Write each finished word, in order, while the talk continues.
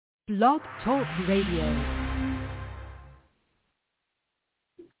Blog Talk Radio.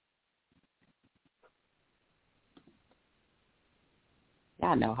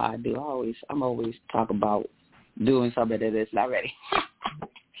 I know how I do. I'm always talking about doing something that is not ready.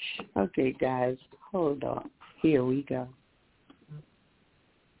 Okay, guys, hold on. Here we go.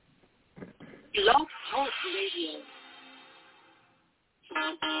 Blog Talk Radio.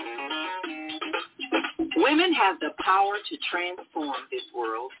 Women have the power to transform this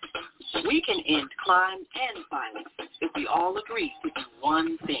world. We can end crime and violence if we all agree to do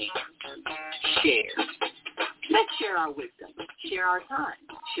one thing: share. Let's share our wisdom, share our time,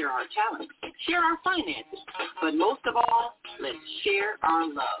 share our talents, share our finances, but most of all, let's share our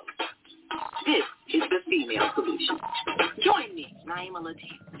love. This is the Female Solution. Join me, Naima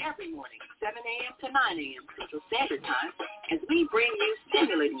Latif, every morning, 7 a.m. to 9 a.m. Central Standard Time, as we bring you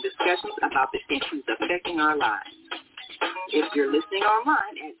stimulating discussions about the issues affecting our lives. If you're listening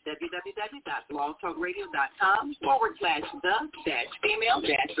online at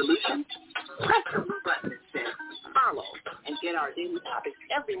www.blogtalkradio.com/the-female-solution, press the blue button that says follow and get our daily topics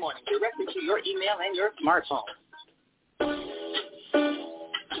every morning directly to your email and your smartphone.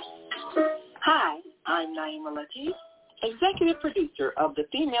 Hi, I'm Naima Latif, executive producer of the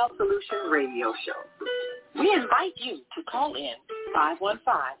Female Solution Radio Show. We invite you to call in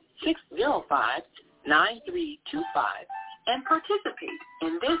 515-605-9325 and participate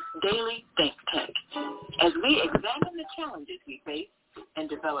in this daily think tank as we examine the challenges we face and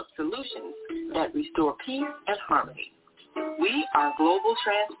develop solutions that restore peace and harmony. We are global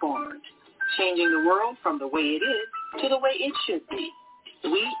transformers, changing the world from the way it is to the way it should be.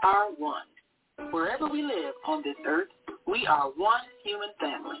 We are one. Wherever we live on this earth, we are one human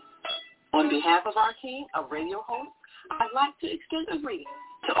family. On behalf of our team of radio hosts, I'd like to extend a greeting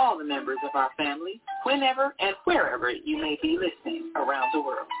to all the members of our family, whenever and wherever you may be listening around the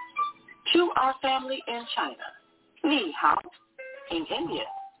world. To our family in China, Ni Hao. In India,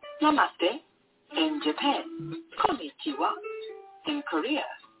 Namaste. In Japan, Konnichiwa. In Korea,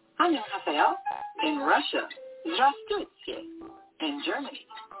 Annyeonghaseyo. In Russia, Здравствуйте. In Germany,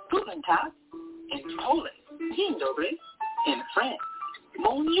 Guten Tag. In Poland, Dzień dobry. In France,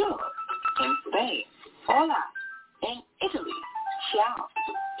 Bonjour. In Spain, Hola. In Italy, Ciao.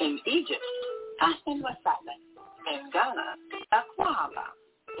 In Egypt, Ahlan wa sahlan. In Ghana, Akwala.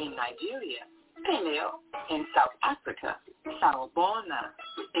 In Nigeria, Peleo. In South Africa, Sawubona.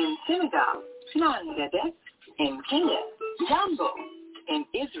 In Senegal, Nangede. In Kenya, Jambo. In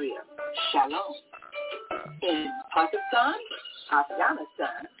Israel, Shalom. In Pakistan,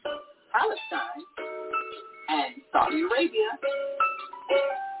 Afghanistan, Palestine, and Saudi Arabia,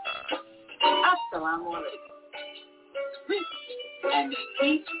 Assalamu alaikum. And may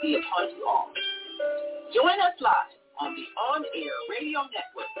peace be upon you all. Join us live on the on-air radio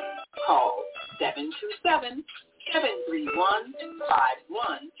network called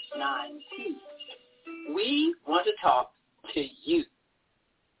 727-731-5192. We want to talk to you.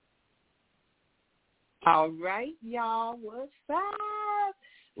 All right, y'all, what's up?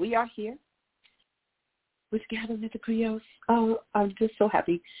 We are here with Gathering at the Griots. Oh, I'm just so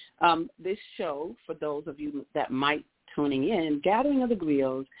happy. This show, for those of you that might tuning in, Gathering of the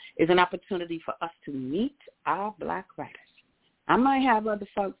Griots is an opportunity for us to meet our Black writers. I might have other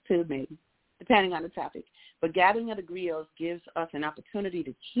folks too, maybe, depending on the topic. But Gathering of the Griots gives us an opportunity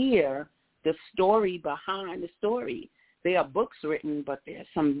to hear the story behind the story. There are books written, but there's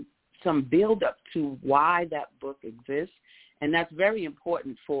some build-up to why that book exists, and that's very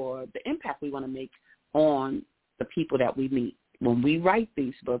important for the impact we want to make on the people that we meet when we write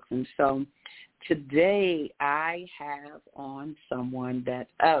these books. And so today I have on someone that,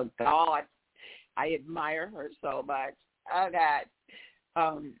 oh, God, I admire her so much. Oh, God.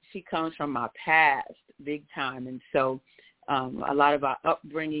 She comes from my past big time, and so a lot of our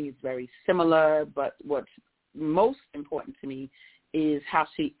upbringing is very similar, but what's most important to me is how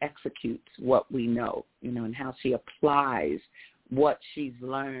she executes what we know, and how she applies what she's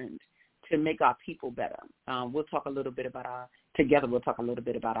learned to make our people better. We'll talk a little bit about our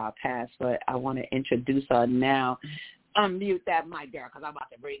past, but I want to introduce her now. Unmute that mic, girl, because I'm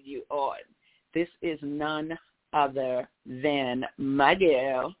about to bring you on. This is none other than my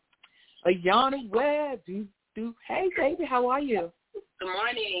girl, Ayana Webb. Hey, baby, how are you? Good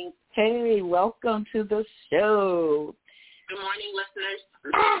morning. Hey, welcome to the show. Good morning, listeners.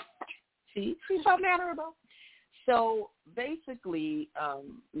 She's so mannerable. So basically,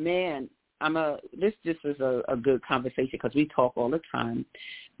 man, this just is a good conversation because we talk all the time,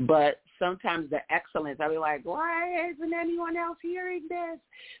 but sometimes the excellence, I'll be like, why isn't anyone else hearing this?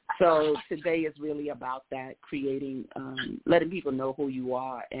 So today is really about that, creating, letting people know who you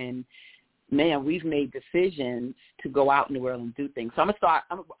are. And, man, we've made decisions to go out in the world and do things. So I'm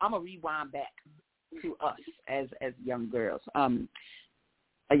going to rewind back to us as young girls.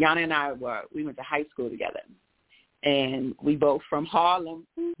 Ayana and we went to high school together. And we both from Harlem.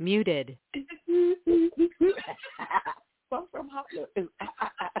 Muted. Both from Harlem.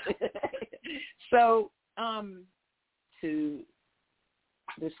 So, to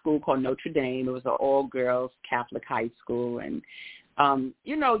this school called Notre Dame. It was an all-girls Catholic high school. And,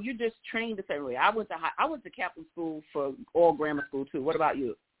 you're just trained the same way. I went to Catholic school for all grammar school, too. What about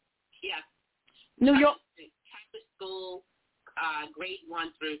you? Yeah. New York? Catholic school, grade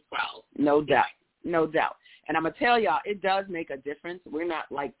 1 through 12. No doubt. No doubt. And I'm going to tell y'all, it does make a difference. We're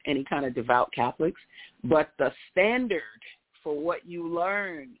not like any kind of devout Catholics, but the standard for what you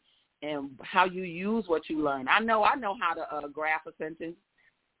learn and how you use what you learn. I know how to graph a sentence.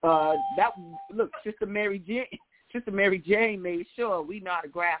 Sister Mary Jane made sure we know how to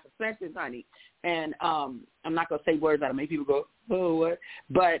graph a sentence, honey. And I'm not going to say words that make people go, oh, what?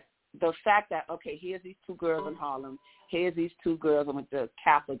 But the fact that, okay, here's these two girls in Harlem. Here's these two girls I went to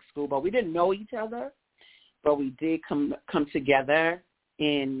Catholic school, but we didn't know each other, but we did come together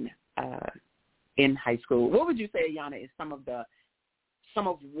in high school. What would you say, Ayana, is some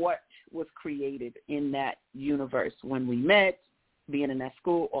of what was created in that universe when we met, being in that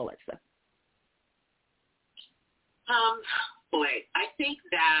school, all that stuff? I think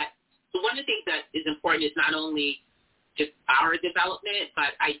that one of the things that is important is not only just our development,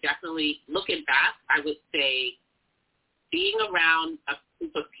 but I definitely, looking back, I would say being around a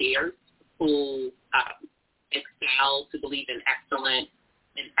group of peers who excel, to believe in excellence,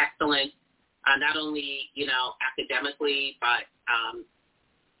 not only, academically, but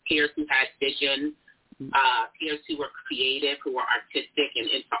peers who had vision, peers who were creative, who were artistic and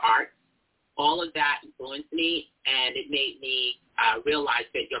into art. All of that influenced me, and it made me realize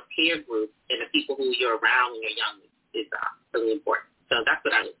that your peer group and the people who you're around when you're young is really important. So that's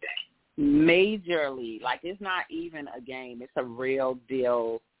what I would say. Majorly. Like, it's not even a game. It's a real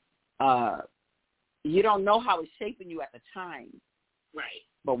deal. You don't know how it's shaping you at the time. Right.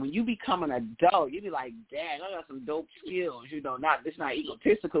 But when you become an adult, you be like, dang, I got some dope skills. It's not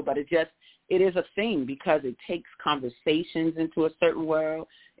egotistical, but it is a thing because it takes conversations into a certain world.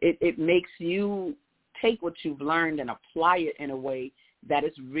 It makes you take what you've learned and apply it in a way that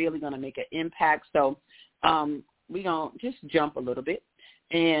is really going to make an impact. So we're going to just jump a little bit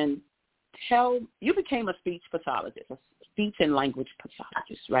and you became a speech pathologist, a speech and language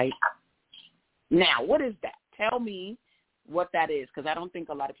pathologist, right? Now, what is that? Tell me what that is, because I don't think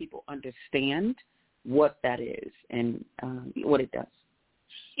a lot of people understand what that is and what it does.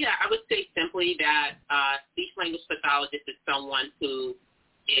 Yeah, I would say simply that speech-language pathologist is someone who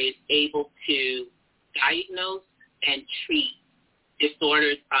is able to diagnose and treat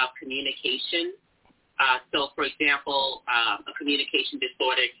disorders of communication. So, for example, a communication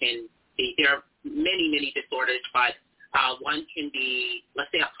disorder can be, there are many, many disorders, but one can be,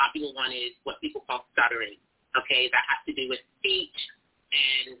 let's say a popular one is what people call stuttering. Okay, that has to do with speech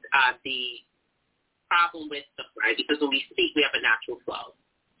and the problem with the, right, because when we speak, we have a natural flow.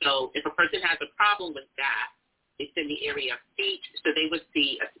 So if a person has a problem with that, it's in the area of speech, so they would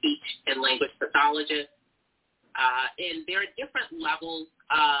see a speech and language pathologist. And there are different levels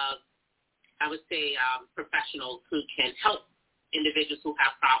of, I would say, professionals who can help individuals who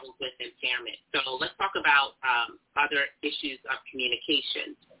have problems with impairment. So let's talk about other issues of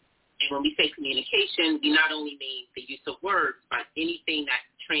communication. And when we say communication, we not only mean the use of words, but anything that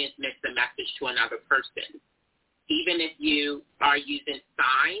transmits a message to another person. Even if you are using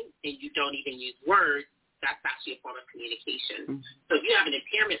signs and you don't even use words, that's actually a form of communication. Mm-hmm. So if you have an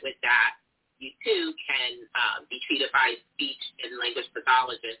impairment with that, you too can be treated by a speech and language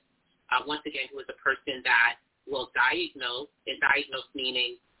pathologist. Once again, who is a person that will diagnose, and diagnose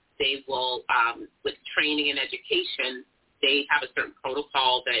meaning they will, with training and education, they have a certain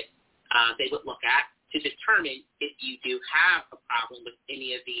protocol that they would look at to determine if you do have a problem with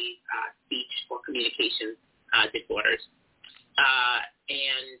any of these speech or communication disorders.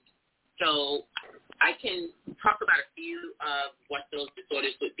 And so I can talk about a few of what those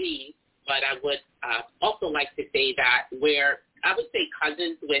disorders would be, but I would also like to say that where I would say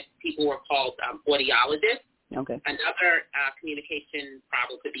cousins with people who are called audiologists. Okay. Another communication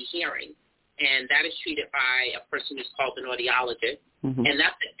problem could be hearing, and that is treated by a person who's called an audiologist. Mm-hmm. And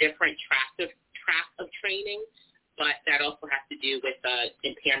that's a different track of training, but that also has to do with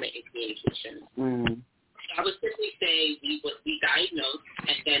impairment in communication. So I would simply say we diagnose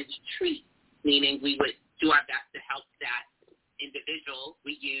and then we treat, meaning we would do our best to help that individual.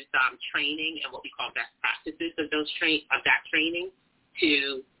 We use training and what we call best practices of that training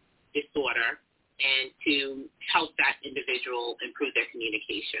to disorder and to help that individual improve their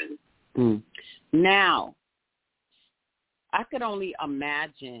communication. Now, I could only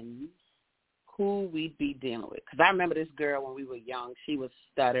imagine who we'd be dealing with. Because I remember this girl when we were young. She would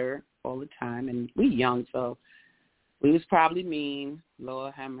stutter all the time. And we young, so we was probably mean.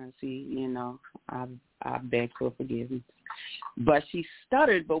 Lord have mercy, I beg for forgiveness. But she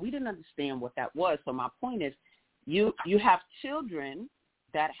stuttered, but we didn't understand what that was. So my point is, you have children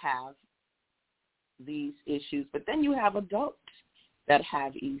that have these issues, but then you have adults that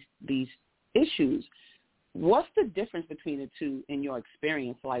have these issues. What's the difference between the two in your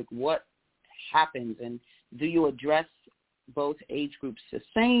experience? Like, what happens, and do you address both age groups the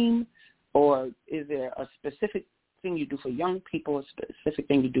same, or is there a specific thing you do for young people, a specific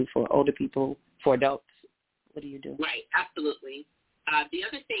thing you do for older people, for adults? What do you do? Right, absolutely. The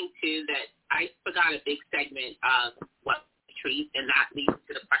other thing, too, that I forgot a big segment of what we treat, and that leads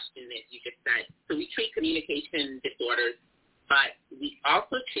to the question that you just said. So we treat communication disorders, but we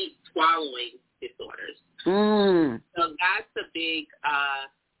also treat swallowing disorders. So that's a big,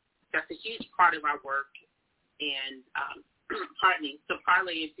 that's a huge part of our work. And pardon me, to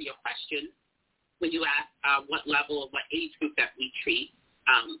parlay into your question, when you ask what level, what age group that we treat,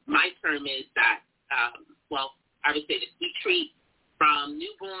 my term is that, I would say that we treat from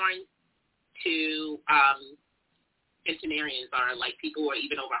newborn to centenarians, or like people who are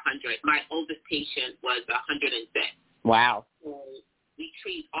even over 100. My oldest patient was 106. Wow. So we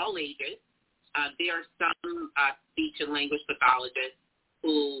treat all ages. There are some speech and language pathologists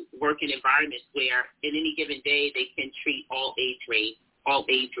who work in environments where in any given day they can treat all age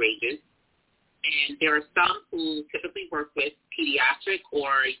ranges. And there are some who typically work with pediatric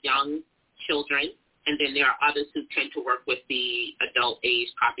or young children, and then there are others who tend to work with the adult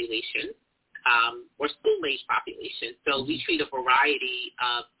age population or school age population. So we treat a variety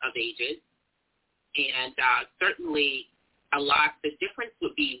of ages. And certainly the difference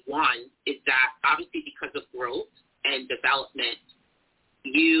would be, one, is that obviously because of growth and development,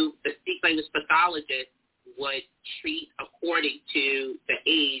 the speech language pathologist would treat according to the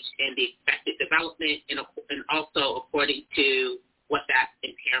age and the expected development, and also according to what that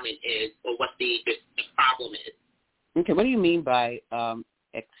impairment is or what the problem is. Okay, what do you mean by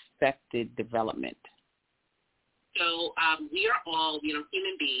expected development? So we are all,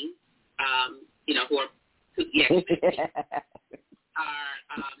 human beings,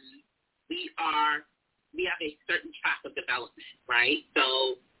 we have a certain track of development, right?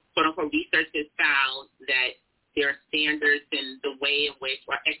 So, quote-unquote, research has found that there are standards in the way in which,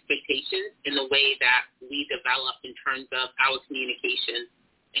 or expectations in the way that we develop in terms of our communication.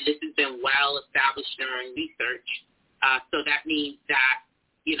 And this has been well established during research. So that means that,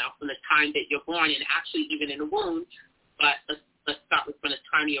 from the time that you're born, and actually even in the womb, but let's start with from the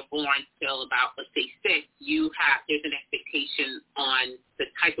time you're born till about, let's say, 6, there's an expectation on the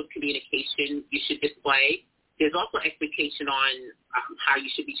type of communication you should display. There's also expectation on how you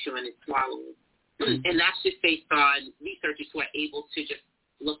should be chewing and swallowing. And that's just based on researchers who are able to just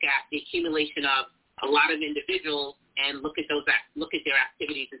look at the accumulation of a lot of individuals and look at their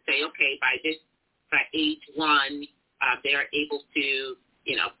activities and say, okay, by age 1, they're able to,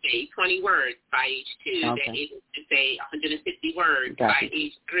 say 20 words. By age 2, they're able to say 150 words. By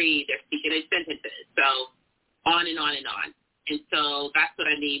age 3, they're speaking in sentences. So on and on and on. And so that's what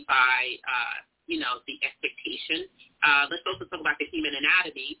I mean by, the expectation. Let's also talk about the human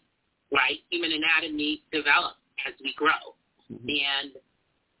anatomy, right? Human anatomy develops as we grow. And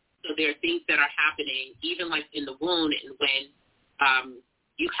so there are things that are happening even like in the womb, and when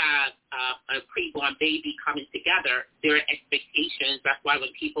you have a preborn baby coming together, there are expectations. That's why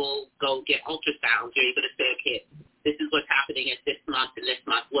when people go get ultrasounds, you're able to say, okay, this is what's happening at this month and this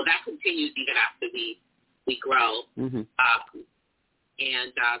month. Well, that continues even after we grow.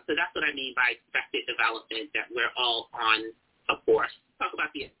 So that's what I mean by expected development, that we're all on a course. Talk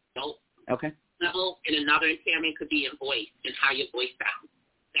about the adult level, and another impairment could be in voice and how your voice sounds.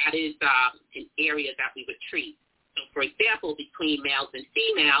 That is an area that we would treat. So, for example, between males and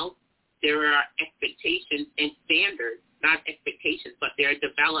females, there are expectations and standards, not expectations, but there are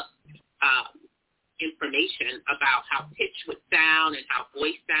developed information about how pitch would sound and how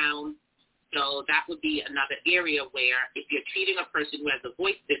voice sounds. So that would be another area where if you're treating a person who has a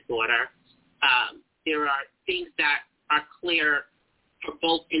voice disorder, there are things that are clear for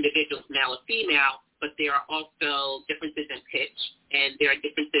both individuals, male and female, but there are also differences in pitch, and there are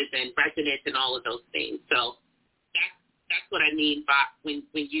differences in resonance and all of those things. So that's what I mean by when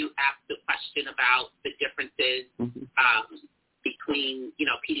you ask the question about the differences between,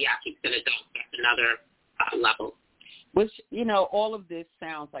 pediatrics and adults. That's another level. Which, all of this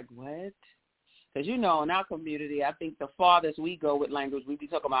sounds like what? Because, in our community, I think the farthest we go with language, we be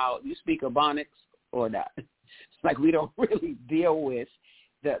talking about you speak Ebonics or not. It's like we don't really deal with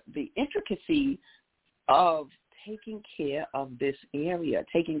the intricacy of taking care of this area,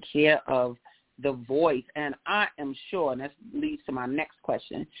 taking care of the voice. And I am sure, and that leads to my next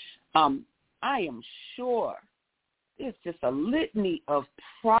question, I am sure there's just a litany of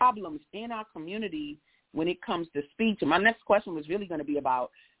problems in our community when it comes to speech. And my next question was really going to be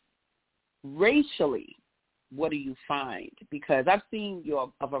about racially, what do you find? Because I've seen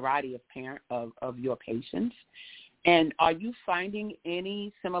a variety of your patients. And are you finding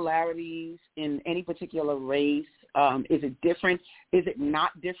any similarities in any particular race? Is it different? Is it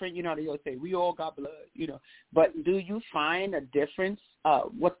not different? They always say, we all got blood, But do you find a difference,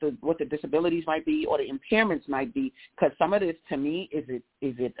 what the disabilities might be or the impairments might be? Because some of this, to me, is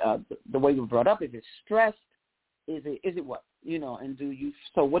it the way you brought up? Is it stress? Is it what? And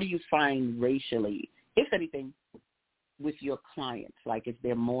so what do you find racially, if anything, with your clients? Like, is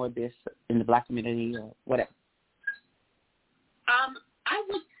there more of this in the Black community or whatever?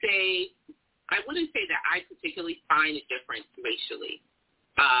 I wouldn't say that I particularly find a difference racially,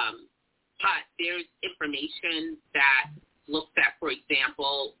 but there's information that looks at, for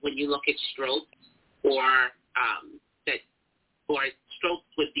example, when you look at strokes or strokes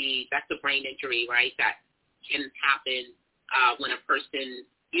that's a brain injury, right? That can happen when a person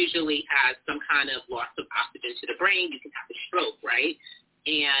usually has some kind of loss of oxygen to the brain. You can have a stroke, right?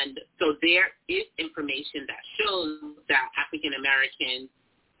 And so there is information that shows that African Americans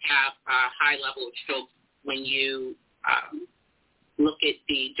have a high level of strokes when you look at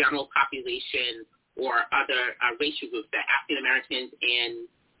the general population or other racial groups. That African Americans and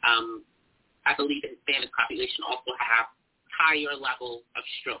I believe the Hispanic population also have higher levels of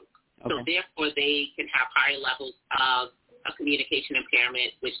stroke. Okay. So therefore they can have higher levels of a communication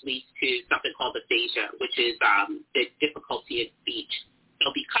impairment, which leads to something called aphasia, which is the difficulty in speech. So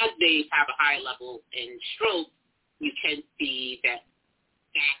because they have a high level in stroke, you can see that.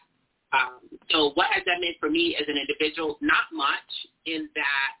 So what has that meant for me as an individual? Not much, in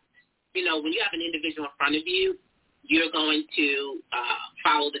that, when you have an individual in front of you, you're going to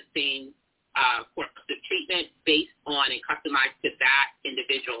follow the same course of treatment based on and customized to that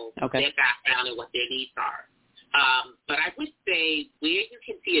individual, their background and what their needs are. But I would say where you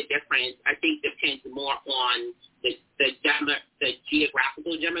can see a difference, I think, depends more on the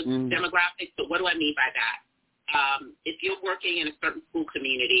geographical demographics. So what do I mean by that? If you're working in a certain school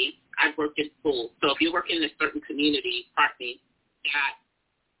community, I've worked in schools. So if you're working in a certain community, that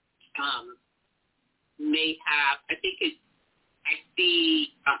may have, I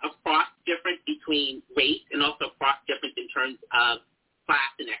see a cross difference between race and also a cross difference in terms of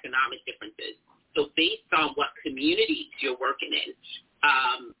class and economic differences. So based on what communities you're working in,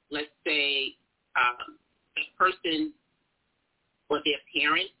 let's say the person or their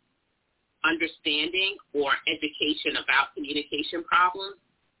parent understanding or education about communication problems,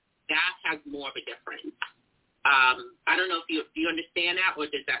 that has more of a difference. I don't know if you understand that, or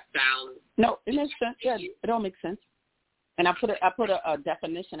does that sound? No, it makes sense. Yeah, it all makes sense. And I put a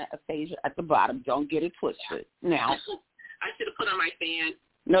definition of aphasia at the bottom. Don't get it twisted. Now, I should have put on my fan.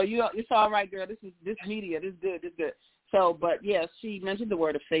 No, it's all right, girl. This media. This is good. So, but yes, she mentioned the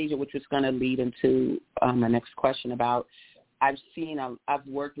word aphasia, which was going to lead into my next question about. I've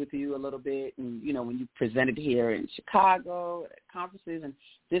worked with you a little bit, and, when you presented here in Chicago at conferences, and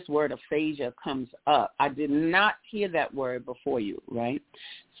this word aphasia comes up. I did not hear that word before you, right?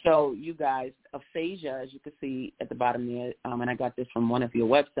 So you guys, aphasia, as you can see at the bottom there, and I got this from one of your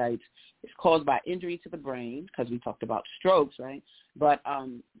websites, it's caused by injury to the brain, because we talked about strokes, right? But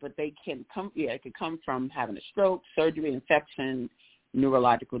they can come, it can come from having a stroke, surgery, infection,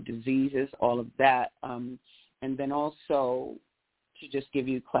 neurological diseases, all of that. And then also, to just give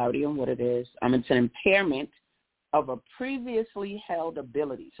you clarity on what it is, it's an impairment of a previously held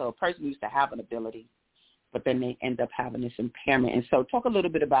ability. So a person used to have an ability, but then they end up having this impairment. And so talk a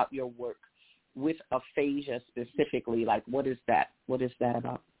little bit about your work with aphasia specifically. Like, what is that? What is that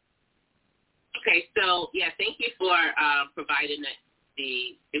about? Okay, so, thank you for providing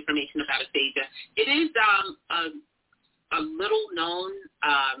the information about aphasia. It is a little known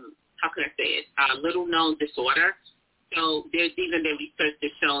how can I say it, a little-known disorder. So there's even been research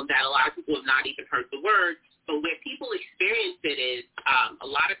that's shown that a lot of people have not even heard the word, But where people experience it is a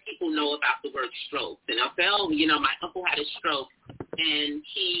lot of people know about the word stroke. And they'll say, oh, my uncle had a stroke, and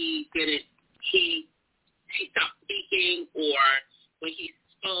he stopped speaking, or when he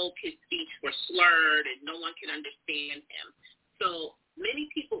spoke, his speech was slurred, and no one can understand him. So many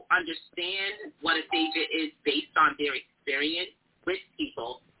people understand what aphasia is based on their experience with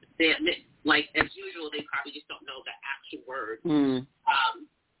people. Like, as usual, they probably just don't know the actual word.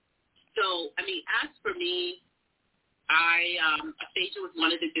 So, as for me, aphasia was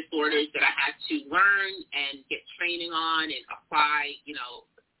one of the disorders that I had to learn and get training on and apply.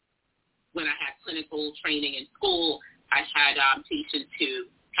 When I had clinical training in school, I had patients who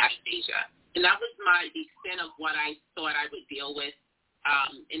had aphasia. And that was the extent of what I thought I would deal with,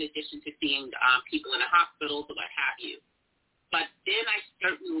 in addition to seeing people in the hospitals or what have you. But then I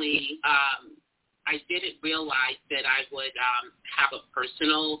certainly, I didn't realize that I would have a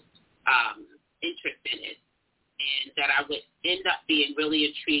personal interest in it, and that I would end up being really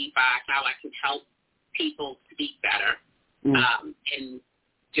intrigued by how I can help people speak better and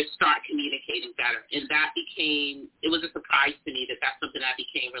just start communicating better. And that it was a surprise to me that that's something I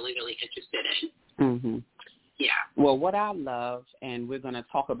became really, really interested in. Mm-hmm. Yeah. Well, what I love, and we're going to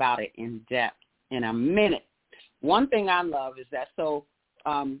talk about it in depth in a minute. One thing I love is that,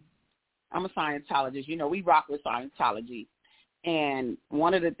 I'm a Scientologist. We rock with Scientology. And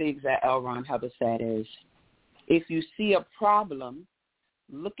one of the things that L. Ron Hubbard said is, if you see a problem,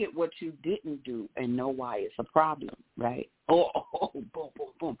 look at what you didn't do and know why it's a problem, right? Oh, boom, boom,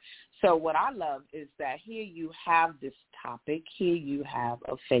 boom. So what I love is that here you have this topic. Here you have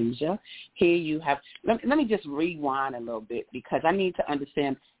aphasia. Here you have – let me just rewind a little bit, because I need to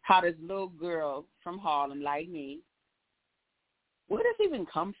understand how this little girl from Harlem like me, where does it even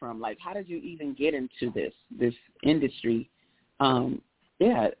come from? Like, how did you even get into this industry? Where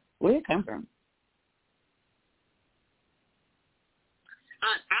did it come from?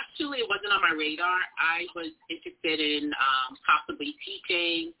 Actually, it wasn't on my radar. I was interested in possibly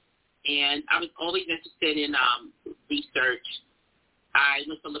teaching, and I was always interested in research. I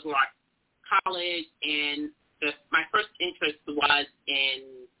went to liberal arts college, and my first interest was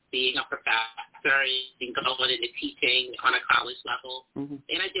in being a professor and going into teaching on a college level. Mm-hmm.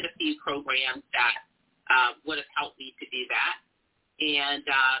 And I did a few programs that would have helped me to do that. And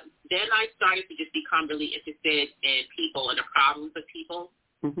then I started to just become really interested in people and the problems of people.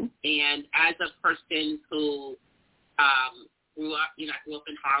 Mm-hmm. And as a person who grew up, I grew up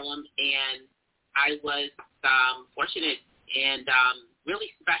in Harlem, and I was fortunate and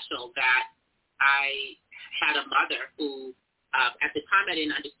really special that I had a mother who, at the time I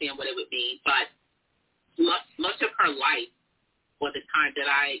didn't understand what it would mean, but much of her life was the time that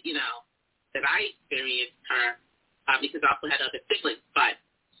I experienced her, because I also had other siblings, but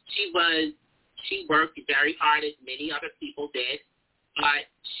she worked very hard, as many other people did,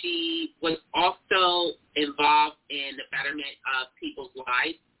 but she was also involved in the betterment of people's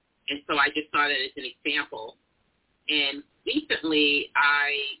lives, and so I just saw that as an example. And recently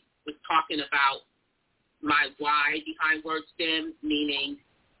I was talking about my why behind WordStem, meaning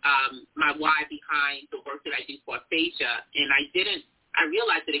my why behind the work that I do for aphasia, and I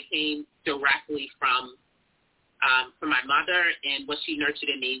realized that it came directly from my mother and what she nurtured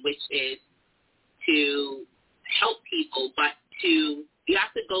in me, which is to help people, but you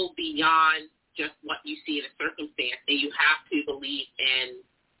have to go beyond just what you see in a circumstance, and you have to believe in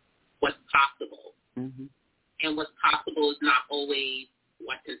what's possible. Mm-hmm. And what's possible is not always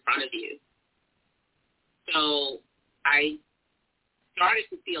what's in front of you. So I started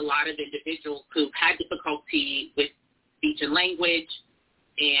to see a lot of individuals who had difficulty with speech and language,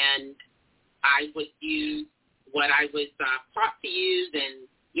 and I would use what I was taught to use, and,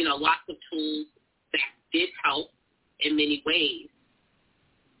 lots of tools that did help in many ways.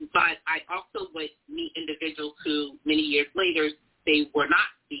 But I also would meet individuals who, many years later, they were not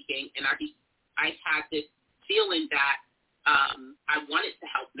speaking, and I had this feeling that I wanted to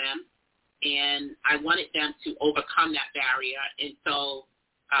help them, and I wanted them to overcome that barrier. And so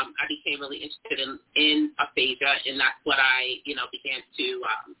I became really interested in aphasia, and that's what I, began to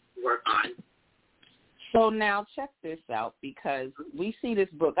work on. So now check this out, because we see this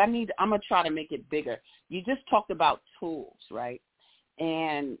book. I'm going to try to make it bigger. You just talked about tools, right?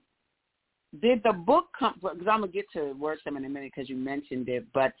 And did the book come, because I'm going to get to WordStem in a minute because you mentioned it,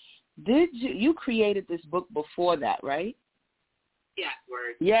 but you created this book before that, right? Yeah,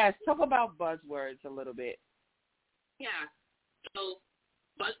 words. Yes, talk about buzzwords a little bit. Yeah, so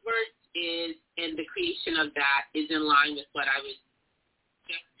buzzwords is, and the creation of that is in line with what I was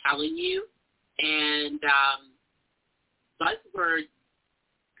just telling you. And buzzwords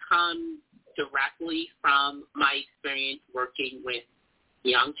come directly from my experience working with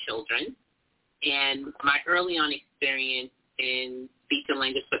young children, and my early on experience in speech and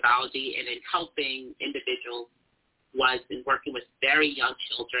language pathology and in helping individuals was in working with very young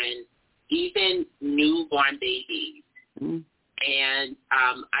children, even newborn babies. Mm. And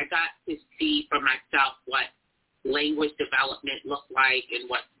I got to see for myself what language development looked like and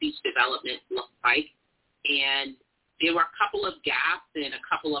what speech development looked like. And there were a couple of gaps and a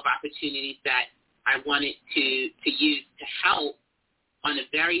couple of opportunities that I wanted to use to help on a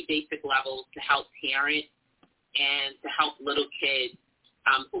very basic level to help parents and to help little kids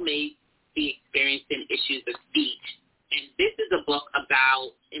who may be experiencing issues of speech. And this is a book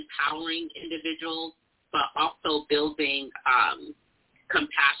about empowering individuals, but also building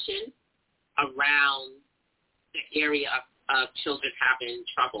compassion around the area of children having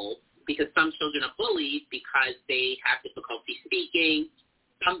trouble, because some children are bullied because they have difficulty speaking.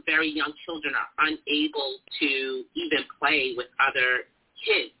 Some very young children are unable to even play with other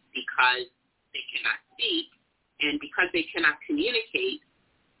kids because they cannot speak, and because they cannot communicate,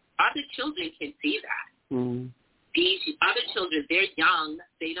 other children can see that. Mm. These other children, they're young.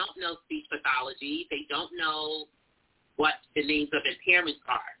 They don't know speech pathology. They don't know what the names of impairments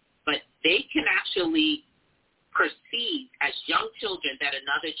are. But they can actually perceive as young children that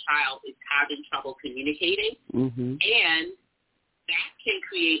another child is having trouble communicating. Mm-hmm. And that can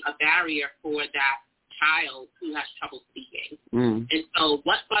create a barrier for that child who has trouble speaking. Mm. And so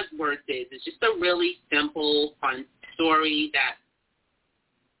what Buzzwords is just a really simple, fun story that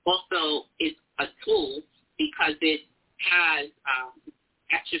also is a tool because it has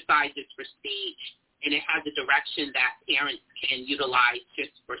exercises for speech, and it has a direction that parents can utilize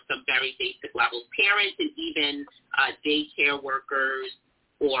just for some very basic levels. Parents and even daycare workers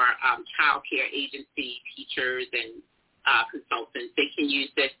or child care agency teachers and consultants, they can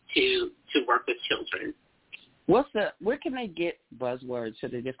use this to work with children. Where can they get Buzzwords?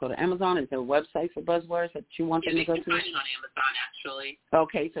 Should they just go to Amazon? Is there a website for Buzzwords that you want them to go to? You can find it on Amazon, actually.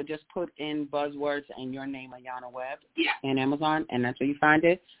 Okay, so just put in Buzzwords and your name, Ayana Webb, in Amazon, and that's where you find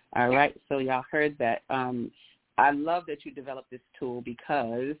it? All right, so y'all heard that. I love that you developed this tool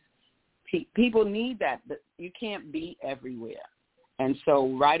because people need that. You can't be everywhere. And so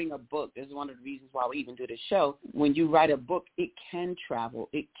writing a book is one of the reasons why we even do this show. When you write a book, it can travel.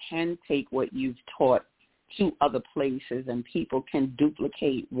 It can take what you've taught to other places, and people can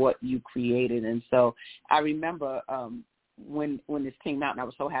duplicate what you created. And so I remember when this came out, and I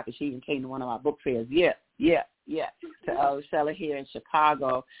was so happy she even came to one of my book fairs. To Shella here in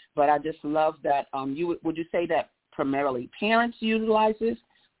Chicago. But I just love that. Would you say that primarily parents utilize this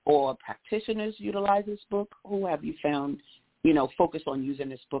or practitioners utilize this book? Who have you found, focus on using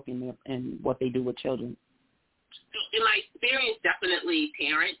this book in what they do with children? In my experience, definitely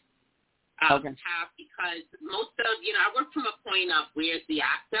parents. Have, because most of, I work from a point of where's the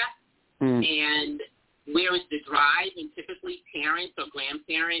access and where is the drive, and typically parents or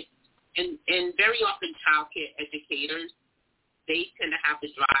grandparents and very often child care educators, they tend to have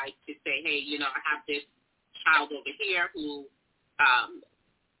the drive to say, hey, I have this child over here who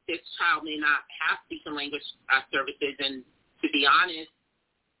this child may not have speech and language services, and to be honest,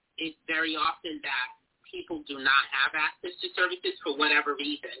 it's very often that people do not have access to services for whatever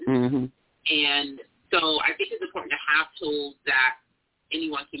reason. Mm-hmm. And so I think it's important to have tools that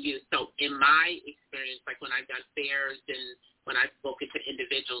anyone can use. So in my experience, like when I've done fairs and when I've spoken to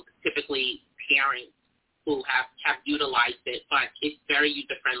individuals, typically parents who have utilized it, but it's very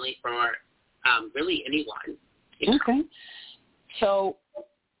user-friendly for really anyone. Okay. So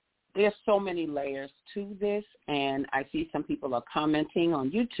there's so many layers to this, and I see some people are commenting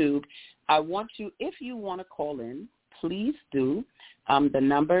on YouTube. I want you, if you want to call in, please do. The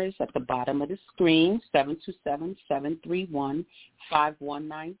number is at the bottom of the screen,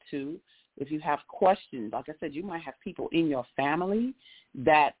 727-731-5192. If you have questions, like I said, you might have people in your family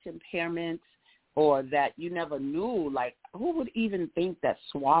that impairments or that you never knew, like who would even think that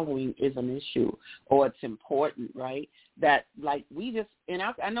swallowing is an issue or it's important, right? That like we just,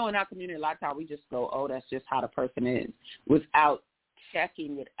 I know in our community a lot of times we just go, oh, that's just how the person is, without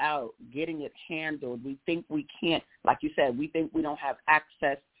checking it out, getting it handled. We think we can't, like you said, we think we don't have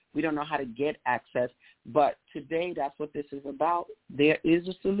access. We don't know how to get access. But today, that's what this is about. There is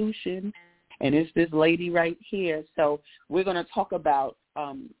a solution, and it's this lady right here. So we're going to talk about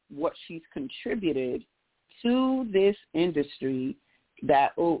what she's contributed to this industry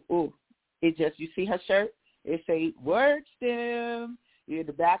that, it just, you see her shirt? It say word stem. In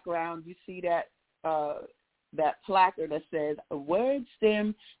the background, you see that that placard that says a word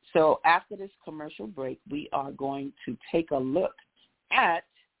stem. So after this commercial break, we are going to take a look at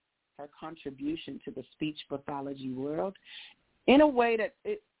her contribution to the speech pathology world in a way that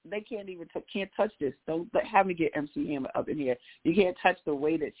they can't touch this. Don't have me get MC Hammer up in here. You can't touch the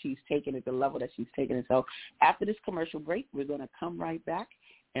way that she's taken it, the level that she's taken it. So after this commercial break, we're going to come right back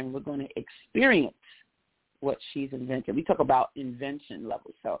and we're going to experience what she's invented. We talk about invention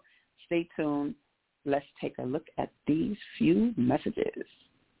levels. So stay tuned. Let's take a look at these few messages.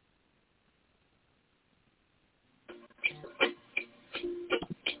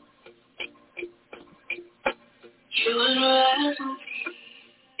 You unravel me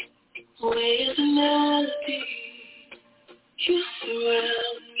with a melody. You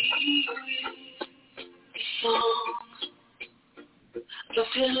surround me with songs of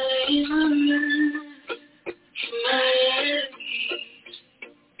deliverance from my enemies.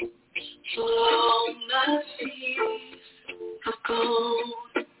 For all my fears are gone.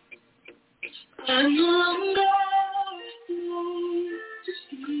 I'm no longer afraid to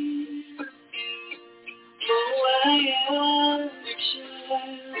feel. Oh, I am a child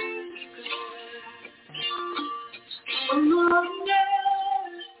of God. I'm no longer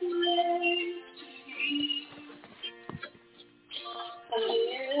afraid to feel. I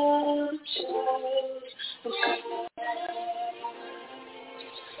am a child of God.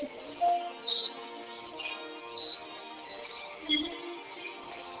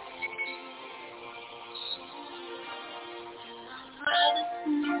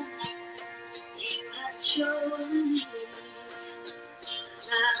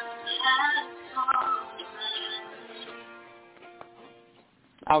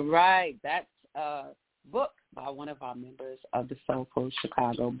 All right, that's a book by one of our members of the Soul Food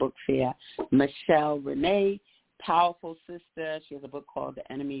Chicago Book Fair, Michelle Renee, powerful sister. She has a book called The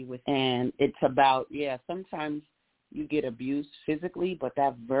Enemy Within. And it's about, sometimes you get abused physically, but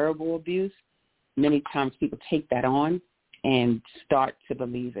that verbal abuse, many times people take that on and start to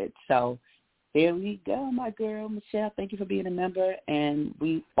believe it. So there we go, my girl, Michelle. Thank you for being a member, and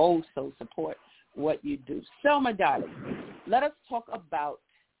we also support what you do. So, my darling, let us talk about,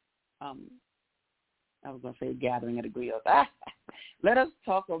 I was going to say gathering at a Griots. Let us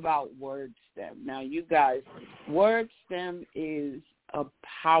talk about WordStem. Now, you guys, WordStem is a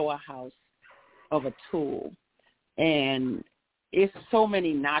powerhouse of a tool, and it's so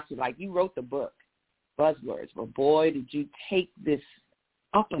many notches. Like, you wrote the book, Buzzwords, but boy, did you take this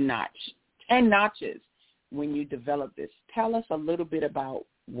up a notch, 10 notches when you developed this. Tell us a little bit about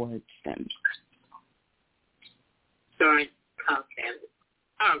WordStem. Sorry. Okay.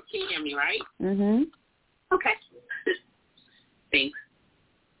 Oh, can you hear me, right? Mm-hmm. Okay. Thanks.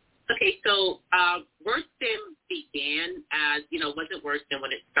 Okay, so WordStem began as, wasn't WordStem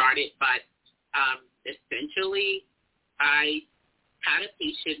when it started, but essentially I had a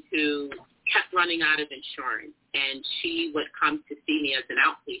patient who kept running out of insurance, and she would come to see me as an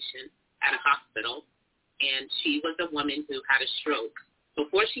outpatient at a hospital, and she was a woman who had a stroke.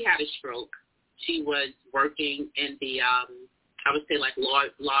 Before she had a stroke, she was working in the, I would say, like law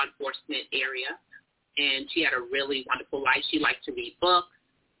enforcement area, and she had a really wonderful life. She liked to read books.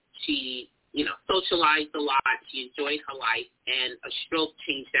 She, socialized a lot. She enjoyed her life, and a stroke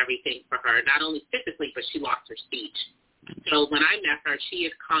changed everything for her, not only physically, but she lost her speech. So when I met her, she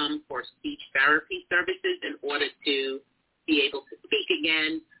had come for speech therapy services in order to be able to speak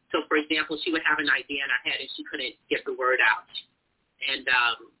again. So, for example, she would have an idea in her head, and she couldn't get the word out. And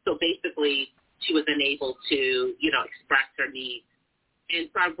so basically she was unable to, express her needs. And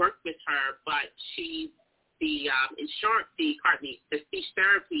so I worked with her, but the speech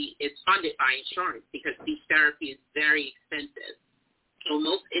therapy is funded by insurance because speech therapy is very expensive. So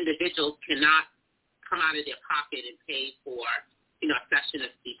most individuals cannot come out of their pocket and pay for, a session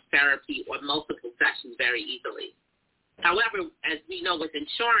of speech therapy or multiple sessions very easily. However, as we know with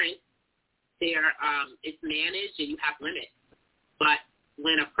insurance, it's managed and you have limits. But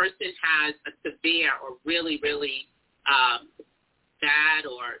when a person has a severe or really, really bad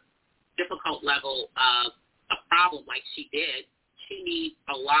or difficult level of a problem like she did, she needs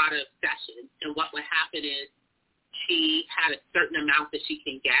a lot of sessions. And what would happen is she had a certain amount that she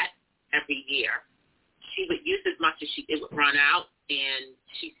can get every year. She would use as much as it would run out, and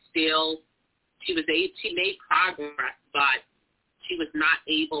she made progress, but she was not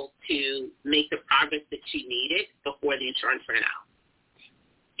able to make the progress that she needed before the insurance ran out.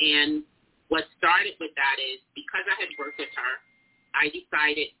 And what started with that is because I had worked with her, I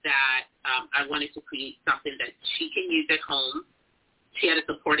decided that I wanted to create something that she can use at home. She had a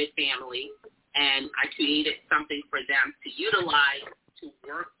supportive family, and I created something for them to utilize to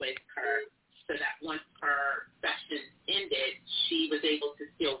work with her so that once her session ended, she was able to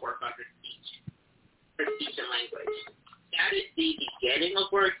still work on her speech and language. That that is the beginning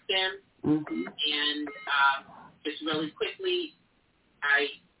of WordStem. And just really quickly,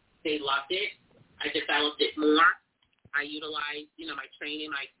 they loved it. I developed it more. I utilized, my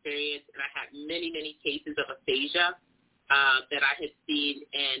training, my experience, and I had many, many cases of aphasia that I had seen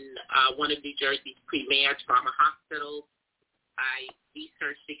in one of New Jersey's premier trauma hospitals. I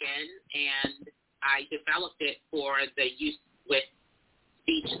researched again, and I developed it for the use with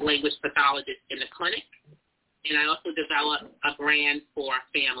speech-language pathologists in the clinic. And I also developed a brand for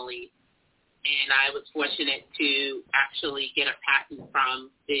families. And I was fortunate to actually get a patent from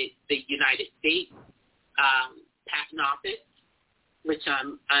the United States Patent Office, which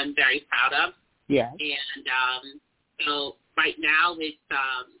I'm very proud of. Yeah. And so right now it's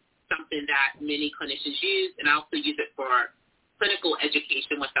something that many clinicians use, and I also use it for clinical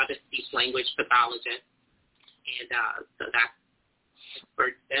education with other speech-language pathologists. And so that's for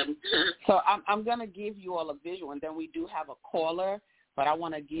them. So I'm going to give you all a visual, and then we do have a caller, but I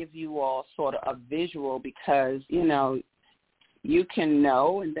want to give you all sort of a visual because, you can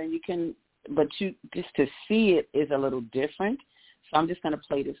know, and then you can, but you just to see it is a little different. So I'm just going to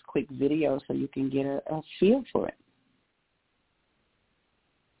play this quick video so you can get a feel for it.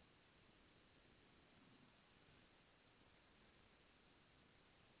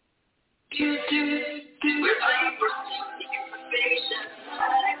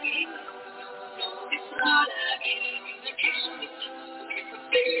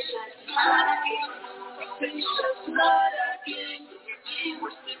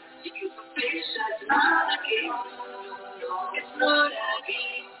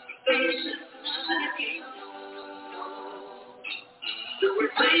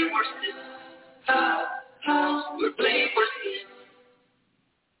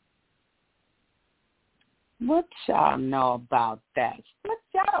 What y'all know about that? What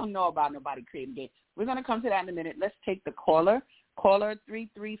y'all don't know about nobody creating games? We're going to come to that in a minute. Let's take the caller. Caller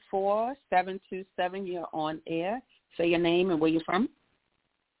 334-727. You're on air. Say your name and where you're from.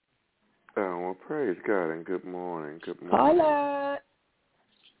 Well, praise God and good morning. Good morning. Caller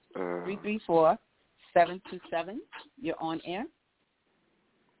 334-727. You're on air.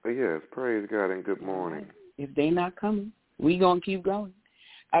 Yes, praise God and good morning. Right. If they not coming, we going to keep going.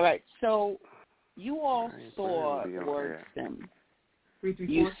 All right, so you all saw WordStem.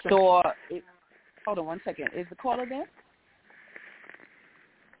 You saw it. Hold on 1 second. Is the caller there?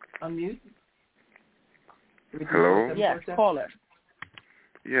 Unmute. Hello? Yes, caller.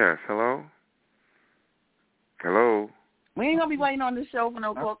 Yes, hello? Hello? We ain't going to be waiting on this show for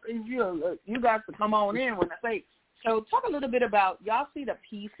no call. You guys to come on in when I say. So talk a little bit about, y'all see the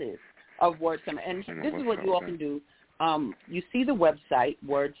pieces of WordStem. And this is what you all can do. You see the website,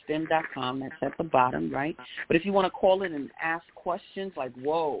 wordstem.com. That's at the bottom, right? But if you want to call in and ask questions like,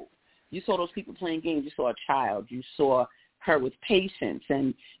 whoa, you saw those people playing games. You saw a child. You saw her with patience.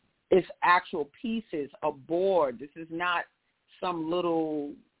 And it's actual pieces, a board. This is not some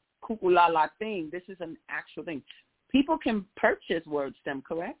little cuckoo-la-la thing. This is an actual thing. People can purchase WordStem,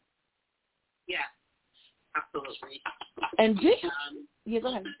 correct? Yeah, absolutely. And this, go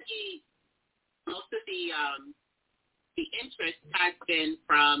ahead. Most of the interest has been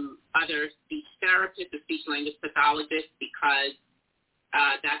from other speech therapists or speech language pathologists because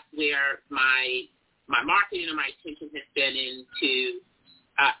that's where my marketing and my attention has been into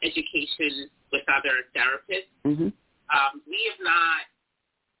education with other therapists. Mm-hmm.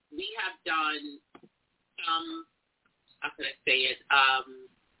 We have done some, how can I say it,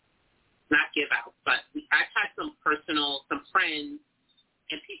 not give out, but I've had some friends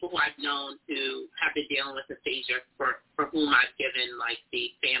and people who I've known who have been dealing with aphasia for whom I've given like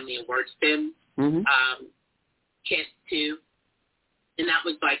the family and WordStem kit to. And that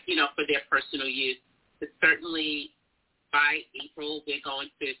was like, for their personal use. But certainly by April, we're going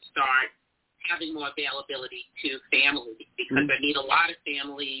to start having more availability to families because I need a lot of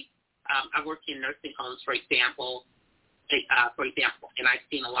families. I work in nursing homes, for example, and I've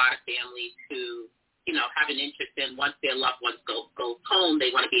seen a lot of families who, have an interest in once their loved ones go home,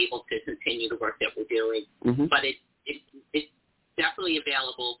 they want to be able to continue the work that we're doing. Mm-hmm. But it's definitely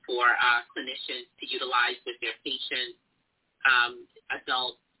available for clinicians to utilize with their patients,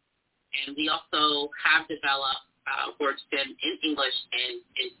 adults. And we also have developed WordStem in English and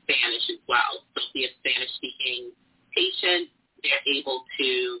in Spanish as well. So if we have Spanish-speaking patients, they're able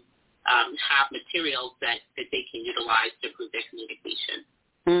to have materials that they can utilize to improve their communication.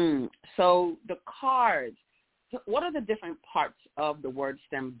 So the cards, what are the different parts of the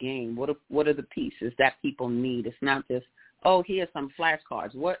WordStem game? What are the pieces that people need? It's not just, here's some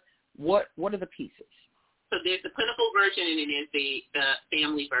flashcards. What are the pieces? So there's the clinical version and then there's the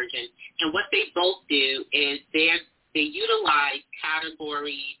family version. And what they both do is they're they utilize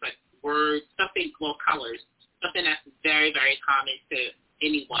categories like words, colors, something that's very, very common to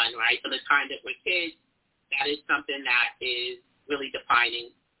anyone, right? From the time that we're kids, that is something that is really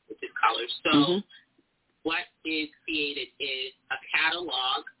defining, which is colors. So what is created is a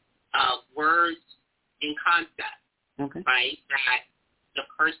catalog of words and concepts, right, that the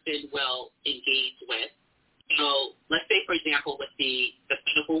person will engage with. So let's say, for example, with the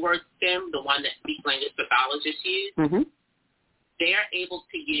clinical word stem, the one that speech language pathologists use, they're able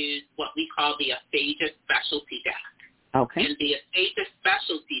to use what we call the Asadah specialty deck. And the Asadah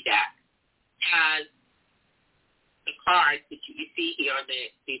specialty deck has the cards that you see here on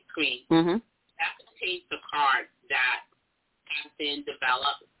the screen. That contains the cards that have been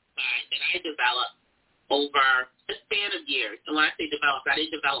developed, that I developed over a span of years. And when I say develop, I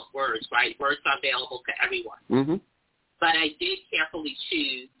didn't develop words, right? Words are available to everyone. But I did carefully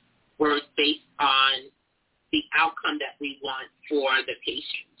choose words based on the outcome that we want for the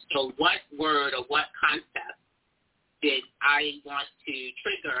patient. So what word or what concept did I want to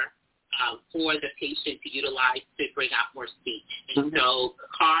trigger for the patient to utilize to bring out more speech? And so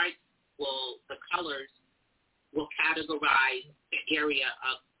the colors will categorize the area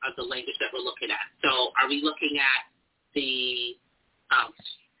of the language that we're looking at. So are we looking at the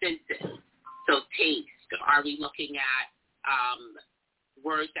senses, so taste? Are we looking at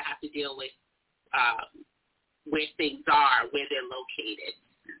words that have to deal with where things are, where they're located?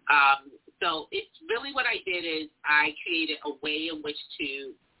 So it's really what I did is I created a way in which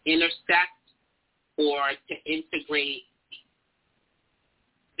to intersect or to integrate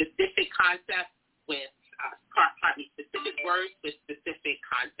specific concepts with specific words with specific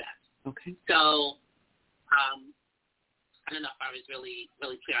concepts. So I don't know if I was really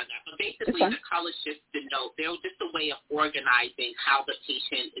clear on that. But basically, the colors just denote, they're just a way of organizing how the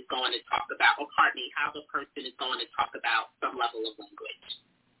patient is going to talk about, how the person is going to talk about some level of language.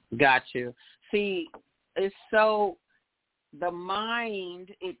 Got you. See, it's so the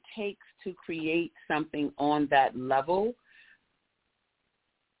mind it takes to create something on that level.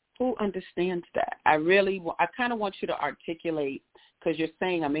 Who understands that? I kind of want you to articulate, because you're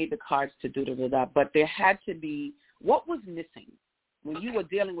saying I made the cards to do that, but there had to be, what was missing when you were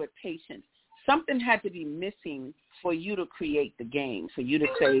dealing with patients? Something had to be missing for you to create the game, for you to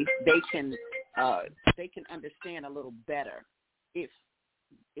say they can understand a little better if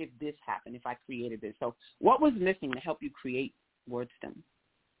this happened, if I created this. So what was missing to help you create WordStem?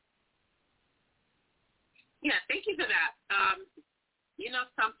 Yeah, thank you for that.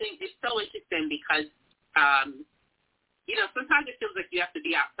 Something, it's so interesting because, sometimes it feels like you have to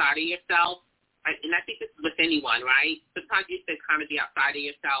be outside of yourself. And I think this is with anyone, right? Sometimes you have to kind of be outside of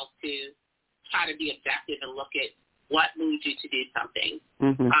yourself to try to be objective and look at what moves you to do something.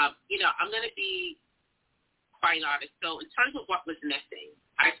 I'm going to be quite honest. So in terms of what was missing,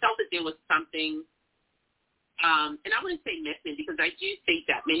 I felt that there was something, and I wouldn't say missing because I do think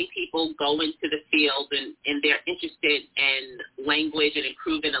that many people go into the field and they're interested in language and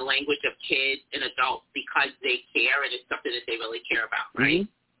improving the language of kids and adults because they care and it's something that they really care about, right?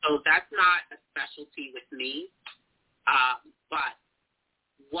 So that's not a specialty with me. But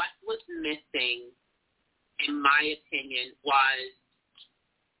what was missing, in my opinion, was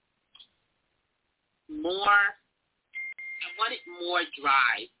I wanted more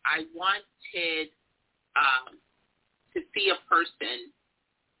drive. I wanted to see a person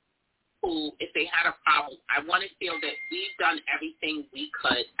who, if they had a problem, I want to feel that we've done everything we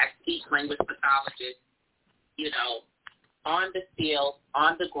could as speech language pathologists, on the field,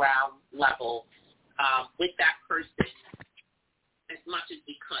 on the ground level, with that person as much as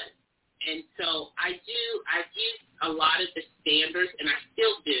we could. And so I used a lot of the standards, and I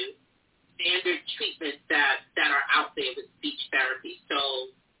still do, standard treatments that are out there with speech therapy.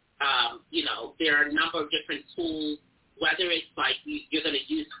 So, there are a number of different tools, whether it's like you're going to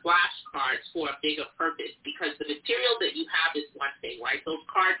use flashcards for a bigger purpose, because the material that you have is one thing, right? Those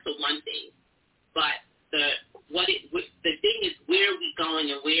cards are one thing, but the thing is, where are we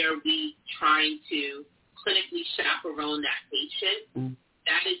going and where are we trying to clinically chaperone that patient?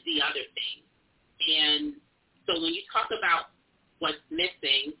 That is the other thing. And so when you talk about what's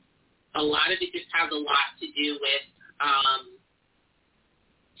missing, a lot of it just has a lot to do with,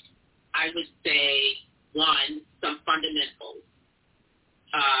 I would say, one, some fundamentals.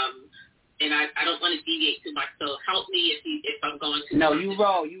 And I don't want to deviate too much, so help me if I'm going to. No, you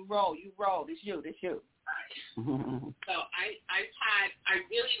roll. This you. So I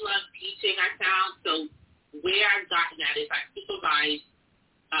really love teaching, I found. So where I've gotten at is I supervise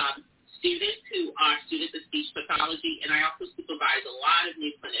students who are students of speech pathology, and I also supervise a lot of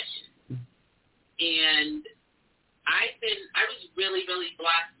new clinicians. And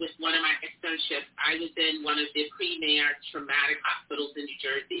internship, I was in one of the premier traumatic hospitals in New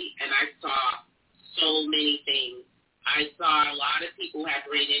Jersey, and I saw so many things. I saw a lot of people who had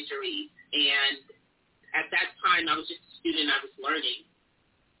brain injuries, and at that time, I was just a student. I was learning.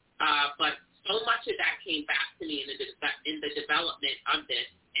 But so much of that came back to me in the development of this.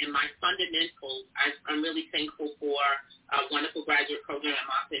 And my fundamentals, I'm really thankful for a wonderful graduate program at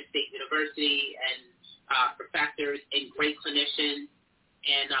Montana State University and professors and great clinicians.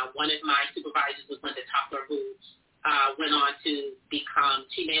 And one of my supervisors was Linda Tucker, who went on to become,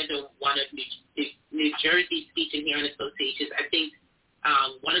 she manager one of New Jersey Speech and Hearing Associations. I think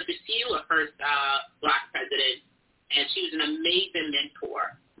one of the few of first Black presidents, and she was an amazing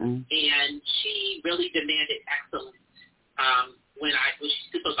mentor. Mm-hmm. And she really demanded excellence when she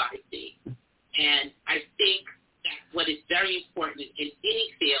supervised me. And I think that what is very important in any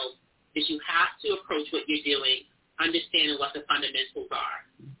field is you have to approach what you're doing understanding what the fundamentals are.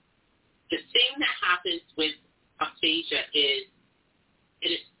 The thing that happens with aphasia is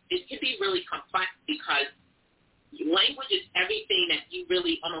it can be really complex because language is everything that you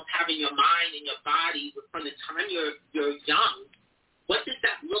really almost have in your mind and your body from the time you're young. What does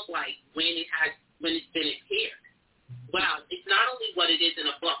that look like when it's been impaired? Well, it's not only what it is in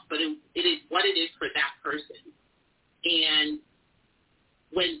a book, but it is what it is for that person. And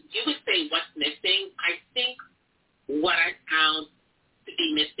when you would say what's missing, I think what I found to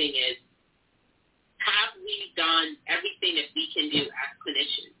be missing is, have we done everything that we can do as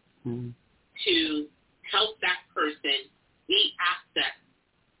clinicians to help that person reaccess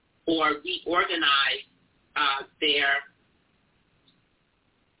or reorganize their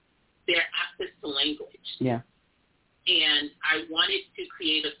access to language? Yeah. And I wanted to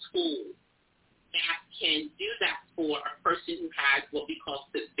create a tool that can do that for a person who has what we call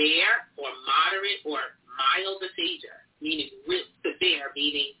severe or moderate or mild aphasia, meaning real severe,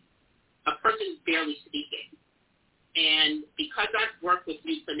 meaning a person who's barely speaking. And because I've worked with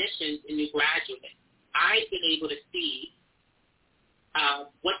new clinicians and new graduates, I've been able to see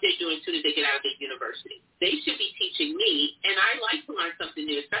what they're doing as soon as they get out of the university. They should be teaching me, and I like to learn something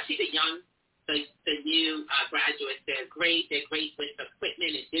new, especially the new graduates. They're great with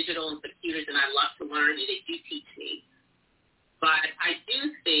equipment and digital and computers, and I love to learn, and they do teach me. But I do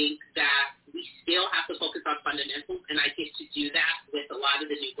think that we still have to focus on fundamentals, and I get to do that with a lot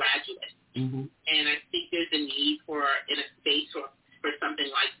of the new graduates. Mm-hmm. And I think there's a need in a space for something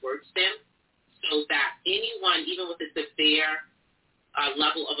like WordStem, so that anyone, even with a severe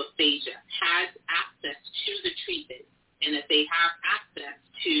level of aphasia, has access to the treatment, and that they have access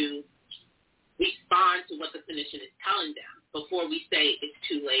to respond to what the clinician is telling them before we say it's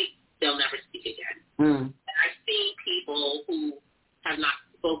too late, they'll never speak again. Mm. And I've seen people who have not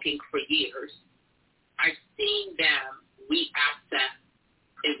spoken for years. I've seen them reaccess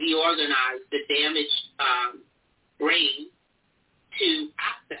and reorganize the damaged brain to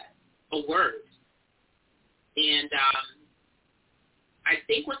access a word. And I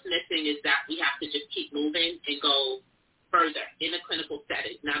think what's missing is that we have to just keep moving and go further in a clinical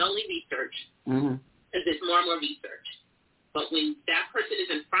setting, not only research, because there's more and more research, but when that person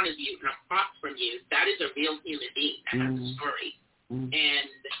is in front of you and across from you, that is a real human being that has a story. And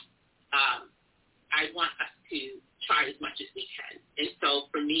I want us to try as much as we can. And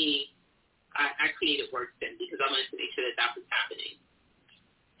so for me, I created WordStem because I wanted to make sure that was happening.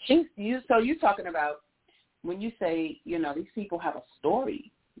 So you're talking about when you say, these people have a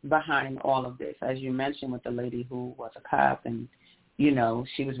story behind all of this, as you mentioned with the lady who was a cop and,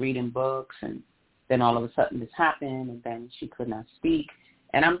 she was reading books and then all of a sudden this happened and then she could not speak.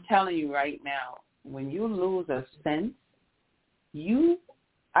 And I'm telling you right now, when you lose a sense,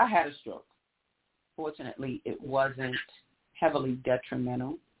 I had a stroke. Fortunately, it wasn't heavily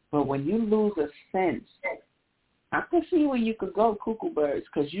detrimental. But when you lose a sense, I can see where you could go cuckoo birds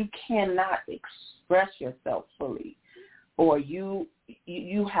because you cannot express yourself fully, or you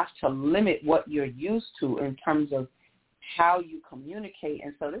have to limit what you're used to in terms of how you communicate.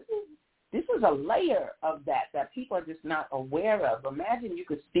 And so this is a layer of that people are just not aware of. Imagine you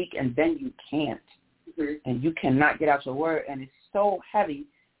could speak and then you can't, and you cannot get out your word, and it's so heavy.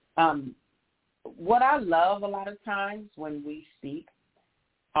 What I love a lot of times when we speak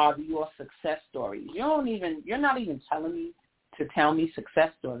are your success stories. You're not even telling me to tell me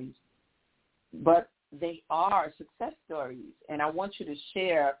success stories, but they are success stories. And I want you to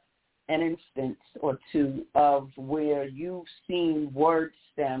share an instance or two of where you've seen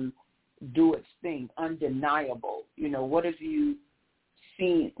WordStem do its thing, undeniable. What have you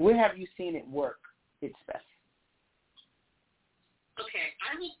seen? Where have you seen it work its best? Okay,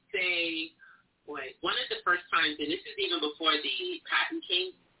 I would say, one of the first times, and this is even before the patent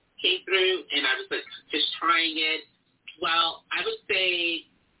came came through, and I was like just trying it. Well, I would say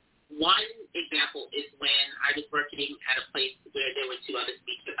one example is when I was working at a place where there were 2 other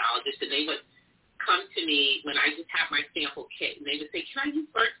speech pathologists, and they would come to me when I just had my sample kit, and they would say, "Can I use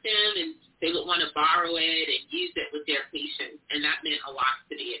Workstem?" And they would want to borrow it and use it with their patients, and that meant a lot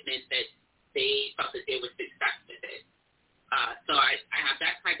to me. It meant that they felt that there was success with it. So I have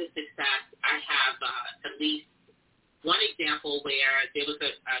that type of success. I have at least one example where there was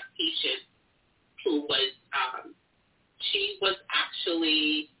a patient who was, she was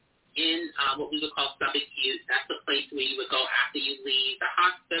actually in what we would call subacute. That's a place where you would go after you leave the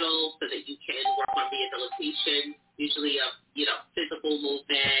hospital so that you can work on rehabilitation, usually of, physical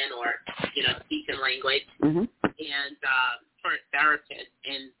movement or, speech and language. Mm-hmm. And for a therapist,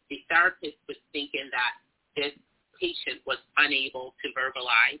 and the therapist was thinking that this patient was unable to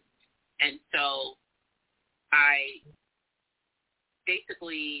verbalize. And so I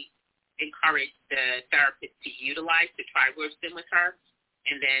basically encouraged the therapist to try Wordston with her.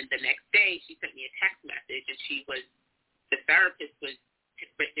 And then the next day, she sent me a text message, and the therapist had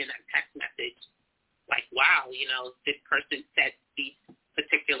written in a text message, like, wow, this person said these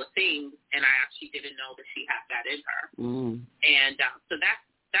particular things, and I actually didn't know that she had that in her. Mm. And so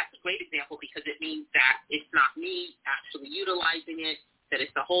that's a great example, because it means that it's not me actually utilizing it, that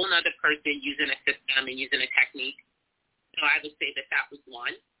it's a whole other person using a system and using a technique. So I would say that was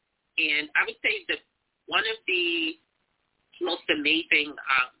one. And I would say that one of the most amazing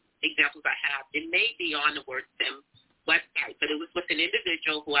examples I have, it may be on the Wordstem website, but it was with an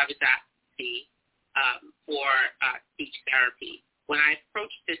individual who I was asked to see for speech therapy. When I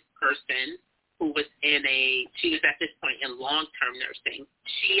approached this person who was she was at this point in long-term nursing,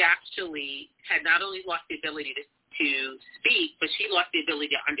 she actually had not only lost the ability to speak, but she lost the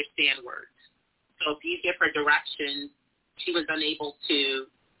ability to understand words. So if you give her directions, she was unable to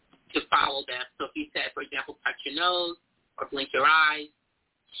follow them. So if you said, for example, touch your nose or blink your eyes,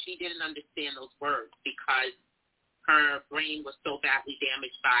 she didn't understand those words because her brain was so badly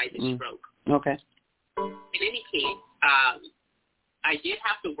damaged by the stroke. Okay. In any case, I did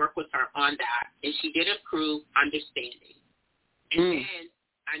have to work with her on that, and she did improve understanding. And then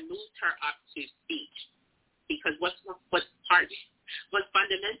I moved her up to speech, because what's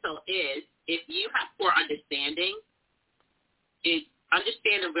fundamental is if you have poor understanding,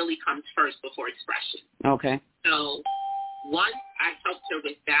 understanding really comes first before expression. Okay. So once I helped her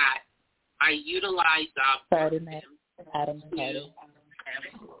with that, I utilized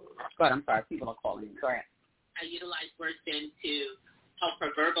Go ahead, I'm sorry. People are calling me. Go ahead. I utilized Wordston to help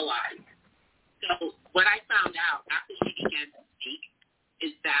her verbalize. So what I found out after she began to speak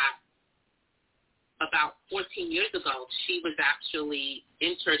is that about 14 years ago, she was actually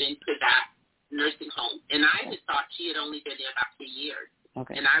entered into that nursing home. And I had thought she had only been there about 3 years.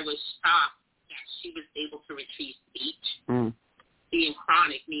 Okay. And I was shocked that she was able to retrieve speech, being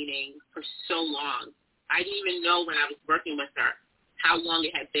chronic, meaning for so long. I didn't even know when I was working with her how long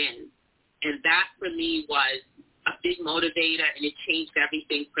it had been. And that for me was a big motivator, and it changed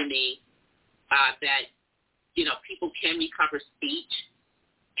everything for me, that, people can recover speech.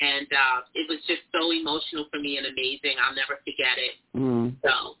 And it was just so emotional for me and amazing. I'll never forget it.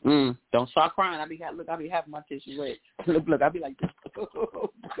 So. Don't start crying. I'll be having my tissue wet. Look, I'll be like, oh,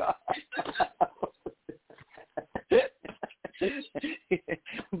 God.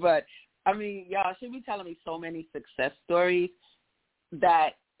 But, y'all should be telling me so many success stories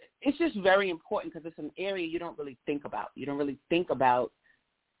that it's just very important, because it's an area you don't really think about. You don't really think about,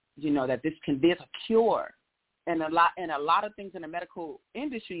 that there's a cure. And a lot of things in the medical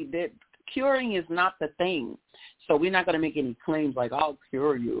industry, that curing is not the thing. So we're not going to make any claims like, I'll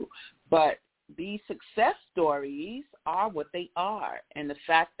cure you. But these success stories are what they are, and the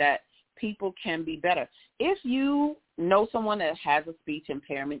fact that people can be better. If you know someone that has a speech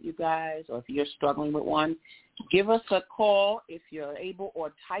impairment, you guys, or if you're struggling with one, give us a call if you're able,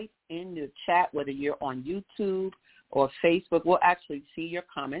 or type in the chat, whether you're on YouTube or Facebook. We'll actually see your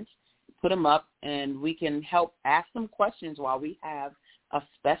comments. Put them up, and we can help ask some questions while we have a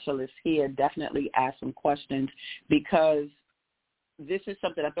specialist here. Definitely ask some questions, because this is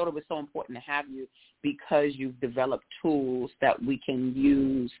something I thought it was so important to have you, because you've developed tools that we can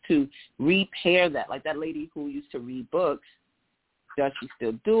use to repair that. Like that lady who used to read books, does she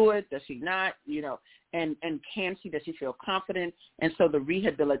still do it? Does she not? And can she? Does she feel confident? And so the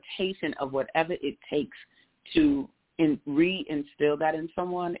rehabilitation of whatever it takes to reinstill that in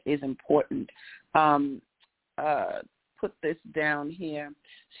someone is important. Put this down here.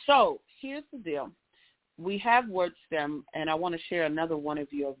 So here's the deal. We have Wordstem, and I want to share another one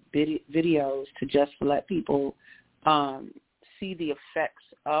of your videos to just let people see the effects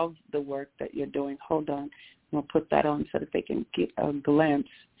of the work that you're doing. Hold on. I'm going to put that on so that they can get a glimpse.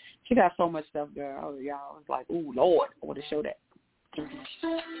 She got so much stuff, girl. Oh, y'all. It's like, ooh, Lord, I want to show that.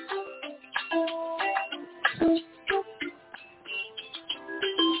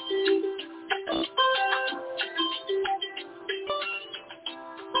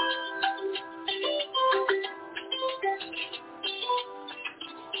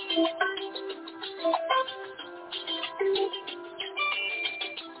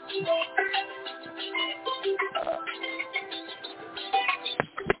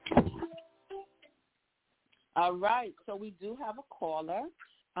 All right, so we do have a caller.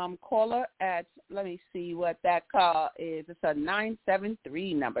 Caller at, let me see what that call is. It's a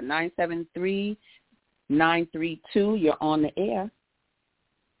 973 number, 973-932. You're on the air.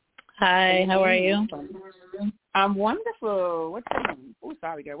 Hi, how are you? I'm wonderful. What's your name? Oh,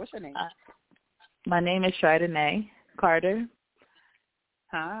 sorry, girl. What's your name? My name is Chardonnay Carter.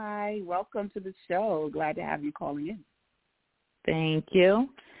 Hi, welcome to the show. Glad to have you calling in. Thank you.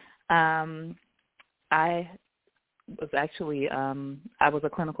 I was actually, I was a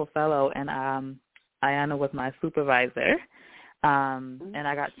clinical fellow, and Ayanna was my supervisor, and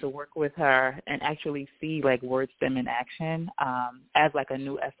I got to work with her and actually see, like, WordStim in action as, like, a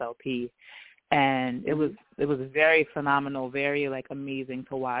new SLP. And it was very phenomenal, very, like, amazing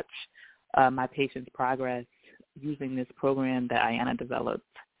to watch my patients' progress using this program that Ayanna developed.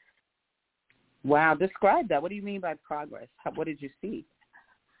 Wow, describe that. What do you mean by progress? What did you see?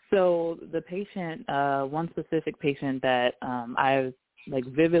 So the patient, one specific patient that I like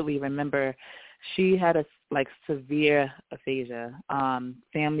vividly remember, she had a severe aphasia.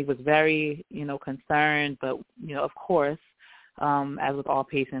 Family was very, concerned, but of course, as with all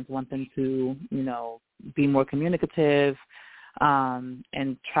patients, want them to, be more communicative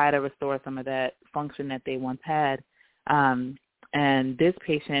and try to restore some of that function that they once had. And this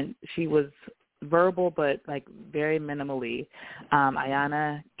patient, she was verbal, but like very minimally.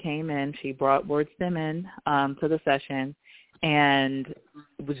 Ayanna came in, she brought WordStim in to the session and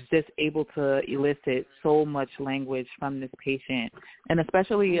was just able to elicit so much language from this patient. And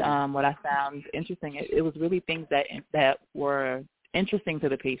especially what I found interesting, it was really things that were interesting to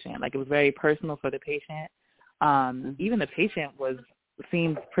the patient. Like, it was very personal for the patient. Even the patient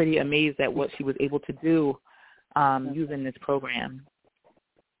seemed pretty amazed at what she was able to do using this program.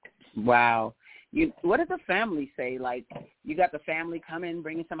 Wow. What did the family say? Like, you got the family coming,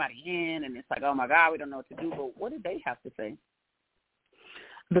 bringing somebody in, and it's like, oh, my God, we don't know what to do. But what did they have to say?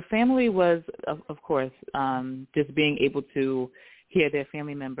 The family was, of course, just being able to hear their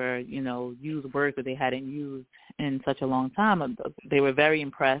family member, use words that they hadn't used in such a long time. They were very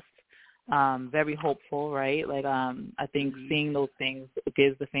impressed, very hopeful, right? Like, I think seeing those things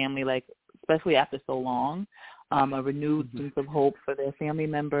gives the family, like, especially after so long, a renewed sense of hope for their family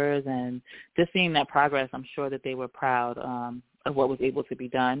members, and just seeing that progress, I'm sure that they were proud of what was able to be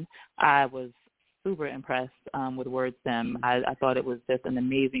done. I was super impressed with WordStim. I thought it was just an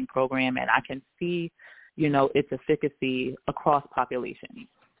amazing program, and I can see, its efficacy across populations.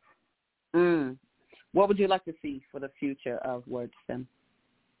 What would you like to see for the future of WordStim?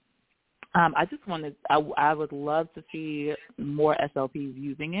 I would love to see more SLPs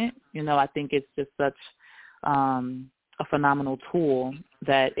using it. I think it's just such a phenomenal tool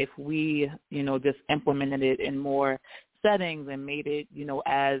that if we, just implemented it in more settings and made it,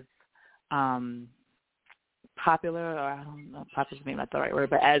 as popular, or I don't know, popular is maybe not the right word,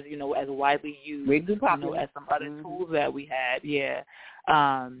 but as, as widely used, as some other tools that we had,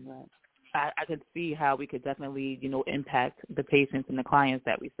 I could see how we could definitely, impact the patients and the clients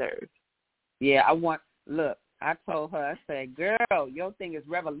that we serve. Yeah, I told her, I said, girl, your thing is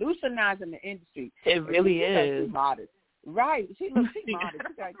revolutionizing the industry. It really is. She's modest. Right. She's modest.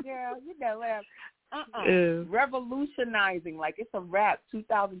 She's like, girl, you got to revolutionizing, like it's a wrap,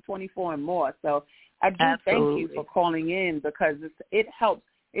 2024 and more. So I do thank you for calling in, because it helps.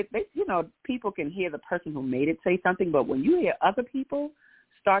 People can hear the person who made it say something, but when you hear other people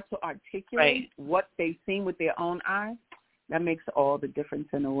start to articulate what they've seen with their own eyes, that makes all the difference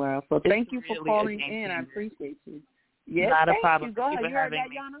in the world. So thank you for calling in. I appreciate you. Yes, not a problem. Go ahead. You heard that,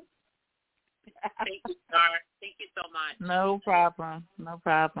 Yana? Thank you, Star. Thank you so much. No problem.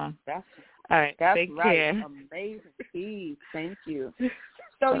 All right. That's take right. care. Amazing. Steve. Thank you.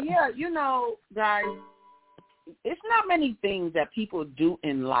 So, guys, it's not many things that people do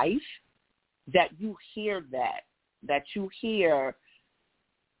in life that you hear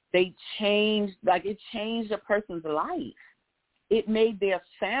they changed, like it changed a person's life. It made their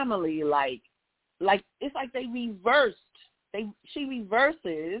family like it's like they reversed. She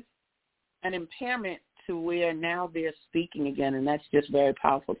reverses an impairment to where now they're speaking again, and that's just very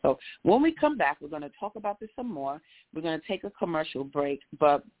powerful. So when we come back, we're going to talk about this some more. We're going to take a commercial break,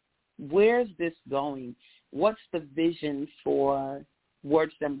 but where's this going? What's the vision for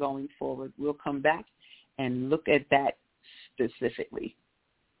WordStem going forward? We'll come back and look at that specifically.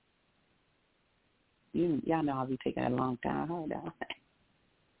 Y'all know I'll be taking a long time. Hold on.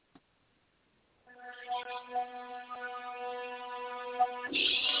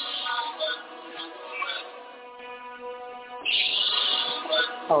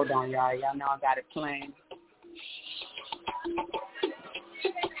 Hold on, y'all. Y'all know I got it playing.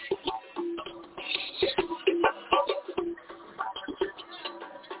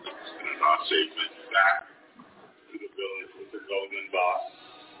 Our statement back to the village with the golden box.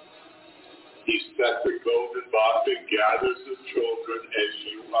 He set the golden box and gathers the children as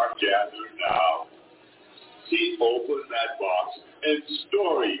you are gathered now. He opened that box and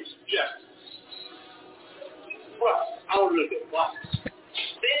stories just thrust out of the box.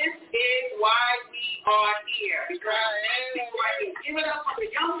 This is why we are here. Because people are here. Give it up for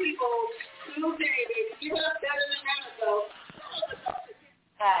the young people who say they give it up better than that.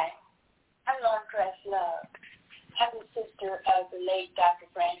 Hi, I'm Lauren Crest Love. I'm the sister of the late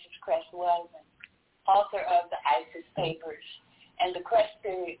Dr. Francis Crest Weldon, author of the ISIS Papers and the Crest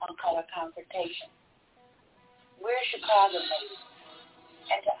Theory on Color Confrontation. We're Chicago ladies,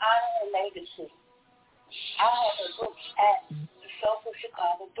 and to honor her legacy, I'll have her books at the Soulful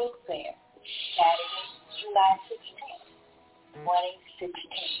Chicago Book Fair, Saturday, July 16th, 1-8-16.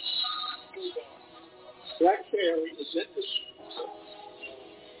 Be there. Black Fairy is in the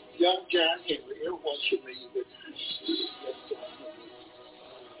young John Henry. Everyone's familiar with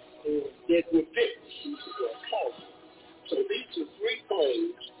Deadwood Dick. He's a cousin. So these are three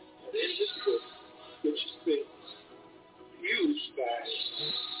plays in this book, which has been used by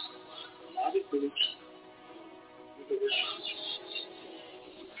a lot of groups with the original.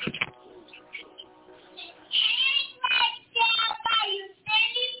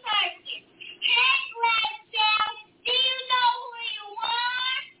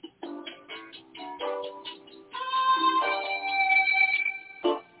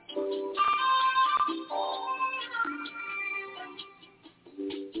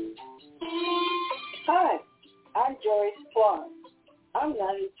 Hi, I'm Joyce Clark. I'm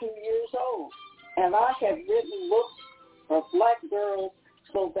 92 years old, and I have written books for black girls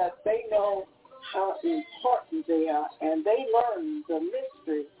so that they know how important they are, and they learn the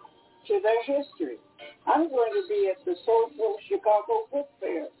mystery to their history. I'm going to be at the Soulful Chicago Book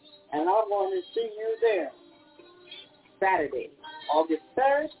Fair, and I want to see you there. Saturday, August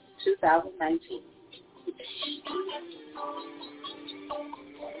 3rd, 2019.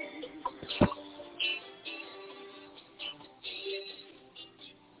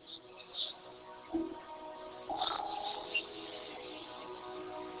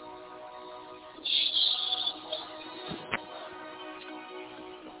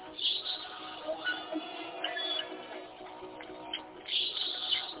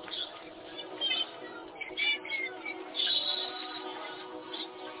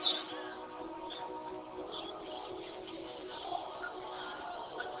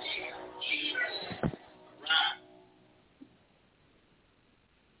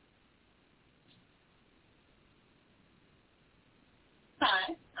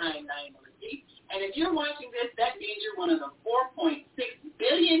 Hi, I'm Naima Latif, and if you're watching this, that means you're one of the 4.6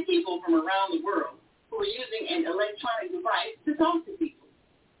 billion people from around the world who are using an electronic device to talk to people.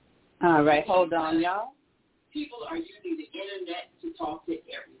 All right, hold on, y'all. People are using the internet to talk to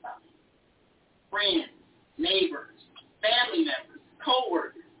everybody. Friends, neighbors, family members,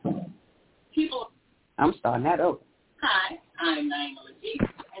 co-workers. People. I'm starting that over. Hi, I'm Naima Latif,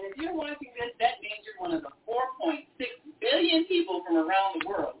 and if you're watching this, that means you're one of the 4.6 billion people from around the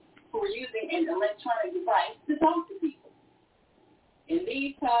world who are using an electronic device to talk to people. In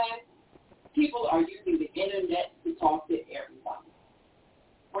these times, people are using the internet to talk to everybody.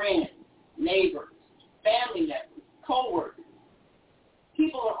 Friends, neighbors, family members, co-workers.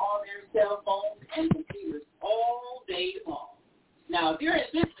 People are on their cell phones and computers all day long. Now, if you're in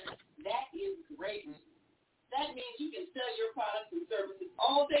business, that is great news. That means you can sell your products and services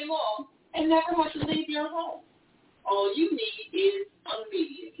all day long and never have to leave your home. All you need is a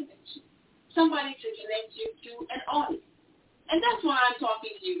media connection, somebody to connect you to an audience. And that's why I'm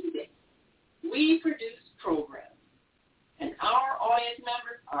talking to you today. We produce programs, and our audience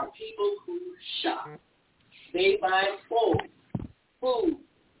members are people who shop. They buy clothes, food,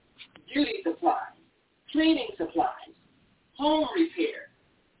 beauty supplies, cleaning supplies, home repair,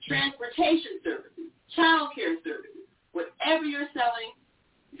 transportation services, child care services. Whatever you're selling,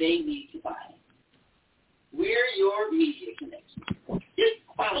 they need to buy it. We're your media connection. Just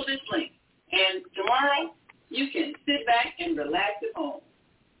follow this link, and tomorrow you can sit back and relax at home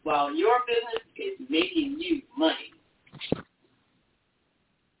while your business is making you money.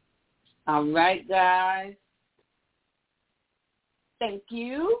 All right, guys. Thank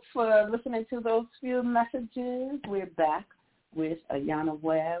you for listening to those few messages. We're back with Ayana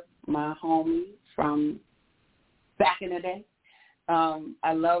Webb, my homie from back in the day.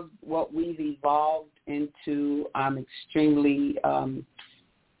 I love what we've evolved into. I'm extremely,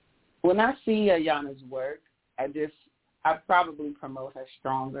 when I see Ayana's work, I probably promote her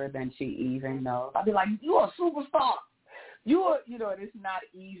stronger than she even knows. I'll be like, you're a superstar. It's not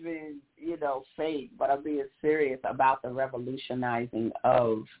even, fake, but I'm being serious about the revolutionizing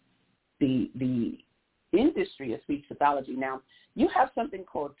of the industry of speech pathology. Now, you have something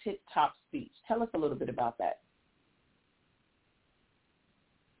called TikTok Speech. Tell us a little bit about that.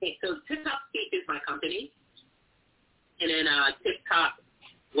 Okay, so TikTok Speech is my company. And in TikTok,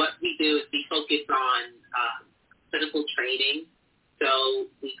 what we do is we focus on clinical training. So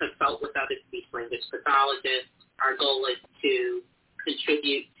we consult with other speech-language pathologists. Our goal is to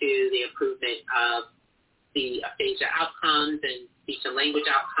contribute to the improvement of the aphasia outcomes and speech and language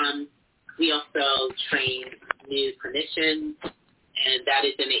outcomes. We also train new clinicians, and that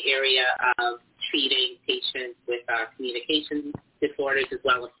is in the area of treating patients with communication disorders as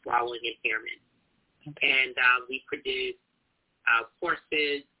well as swallowing impairment. Okay. And we produce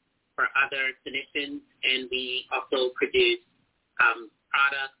courses for other clinicians, and we also produce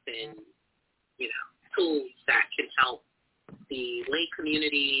products and, tools that can help the lay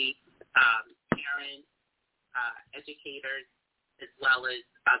community, parents, educators, as well as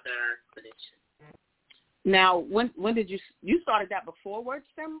other clinicians. Now, when did you started that before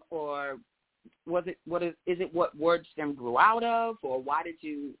WordStem, or is it what WordStem grew out of, or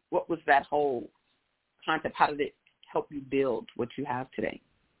what was that whole concept? How did it help you build what you have today?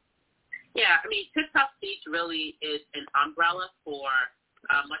 Yeah, TikTok Speech really is an umbrella for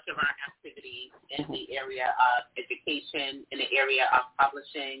much of our activities in the area of education, in the area of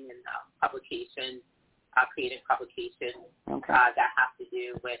publishing and publication, creative publication, that have to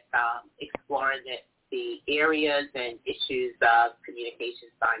do with exploring the areas and issues of communication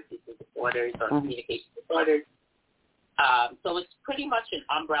sciences and disorders or communication disorders. So it's pretty much an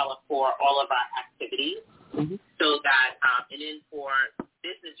umbrella for all of our activities, so that, and then for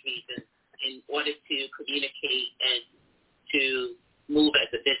business reasons, in order to communicate and to move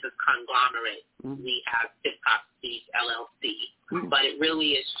as a business conglomerate, we have TikTok Speech LLC. But it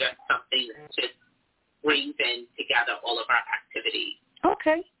really is just something that just brings in together all of our activities.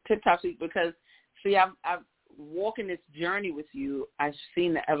 Okay, TikTok Speech, because, see, I've walking this journey with you, I've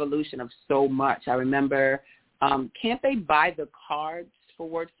seen the evolution of so much. I remember, can't they buy the cards for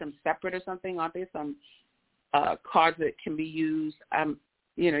WordStem separate or something? Aren't there some cards that can be used?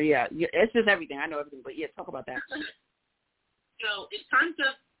 It's just everything. I know everything, but talk about that. So in terms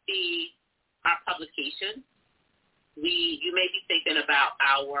of our publication, you may be thinking about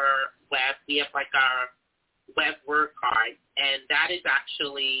our web. We have like our web word card, and that is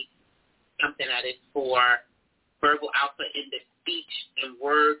actually something that is for verbal output in the speech and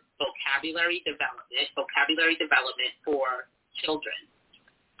word vocabulary development for children.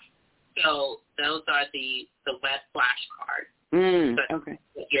 So those are the web flashcards that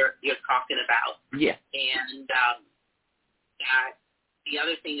you're talking about. Yeah. And the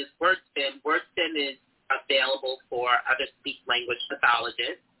other thing is WordStem. WordStem is available for other speech language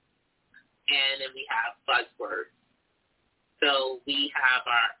pathologists. And then we have Buzzwords. So we have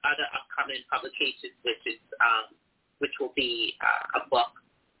our other upcoming publications, which will be a book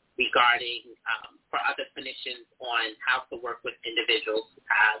regarding for other clinicians on how to work with individuals who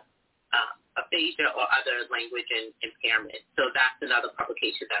have aphasia or other language impairment. So that's another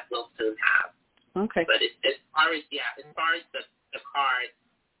publication that we'll soon have. Okay. But as far as the card,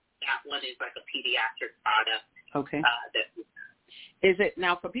 that one is like a pediatric product. Okay. Is it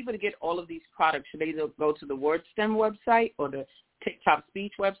now for people to get all of these products? Should they go to the WordStem website or the TikTok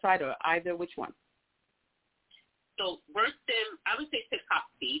Speech website, or either? Which one? So WordStem, I would say TikTok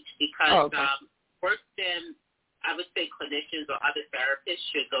Speech because WordStem, I would say clinicians or other therapists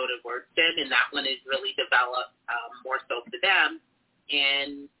should go to WordStem, and that one is really developed more so for them.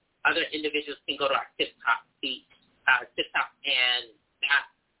 And other individuals can go to our TikTok Speech, TikTok, and that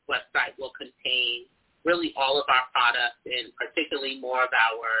website will contain really all of our products, and particularly more of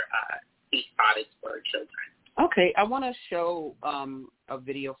our speech products for children. Okay, I want to show a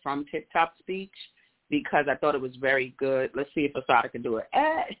video from TikTok Speech because I thought it was very good. Let's see if Asadah can do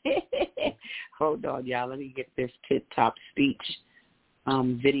it. Hold on, y'all. Let me get this TikTok Speech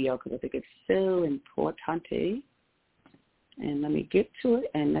video because I think it's so important. And let me get to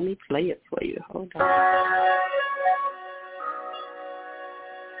it and let me play it for you. Hold on.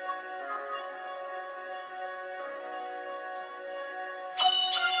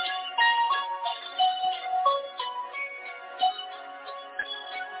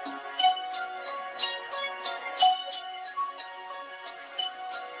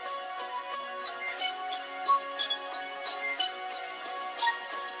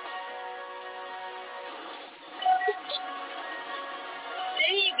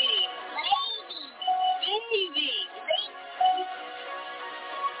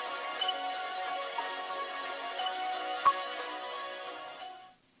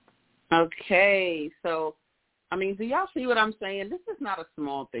 Okay, so, I mean, do y'all see what I'm saying? This is not a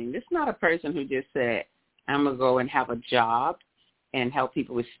small thing. This is not a person who just said, I'm going to go and have a job and help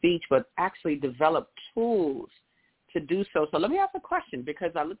people with speech, but actually develop tools to do so. So let me ask a question,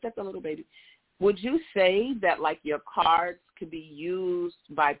 because I looked at the little baby. Would you say that, like, your cards could be used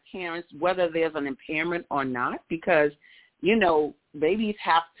by parents, whether there's an impairment or not? Because, you know, babies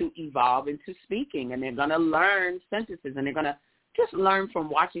have to evolve into speaking, and they're going to learn sentences, and they're going to just learn from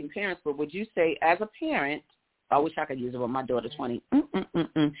watching parents. But would you say, as a parent, I wish I could use it with my daughter, 20,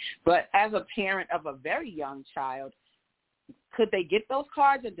 but as a parent of a very young child, could they get those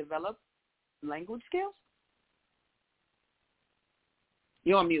cards and develop language skills?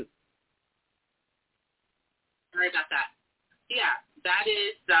 You're on mute. Sorry about that. Yeah, that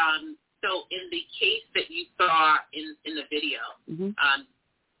is, so in the case that you saw in the video,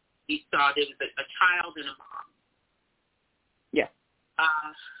 you saw there was a child and a mom. Yeah.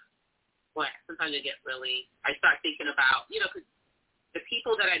 Boy, sometimes I start thinking about, you know, because the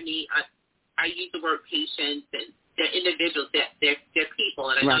people that I meet, I use the word patients, and they're individuals, they're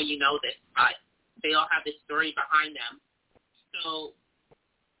people, and I know you know this, but they all have this story behind them. So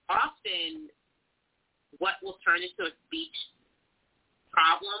often what will turn into a speech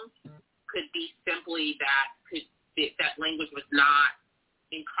problem could be simply that language was not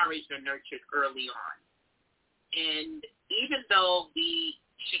encouraged or nurtured early on. And even though we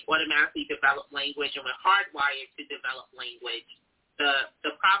should automatically develop language and we're hardwired to develop language,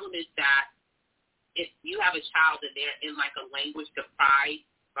 the problem is that if you have a child and they're in like a language-deprived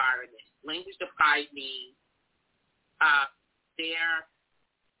environment, language-deprived means there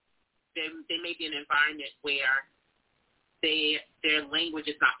may be an environment where their language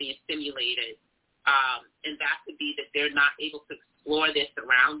is not being stimulated, and that could be that they're not able to explore their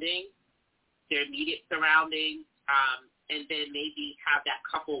surroundings, their immediate surroundings, and then maybe have that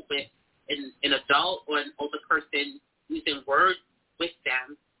coupled with an adult or an older person using words with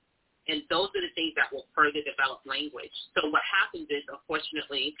them. And those are the things that will further develop language. So what happens is,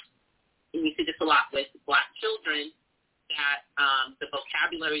 unfortunately, and you see this a lot with Black children, that the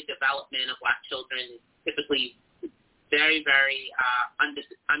vocabulary development of Black children is typically very, very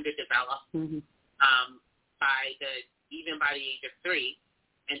underdeveloped even by the age of 3.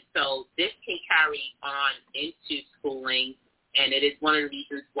 And so this can carry on into schooling, and it is one of the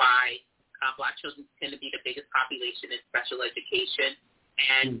reasons why Black children tend to be the biggest population in special education.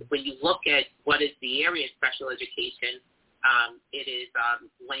 And when you look at what is the area of special education, it is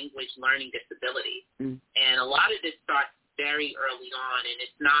language learning disability. And a lot of this starts very early on, and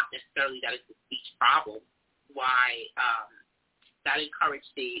it's not necessarily that it's a speech problem. Why that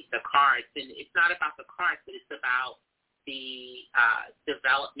encouraged the cards. And it's not about the cards, but it's about the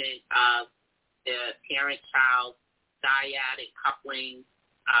development of the parent-child dyadic coupling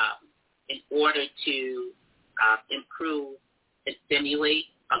in order to improve and stimulate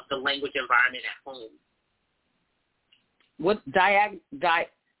the language environment at home. What dyadic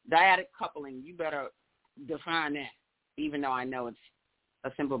coupling? You better define that, even though I know it's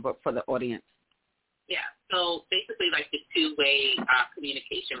a simple book for the audience. Yeah, so basically like the two-way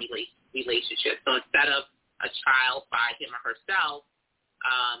communication relationship. So instead of a child by him or herself,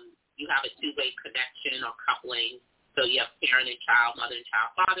 you have a two-way connection or coupling. So you have parent and child, mother and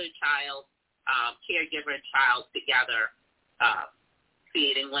child, father and child, caregiver and child together,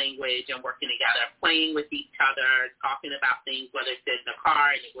 creating language and working together, playing with each other, talking about things, whether it's in the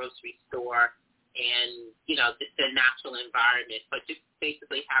car, in the grocery store, and, you know, just the natural environment, but just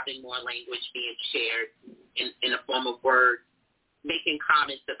basically having more language being shared in the form of words, making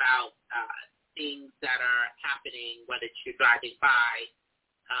comments about things that are happening, whether you're driving by,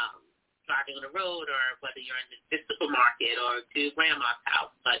 driving on the road, or whether you're in the supermarket or to grandma's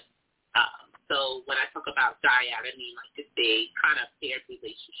house. But so when I talk about dyad, I mean like just a kind of paired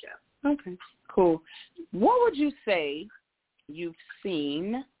relationship. Okay, cool. What would you say you've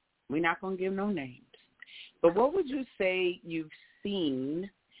seen? We're not going to give no names, but what would you say you've seen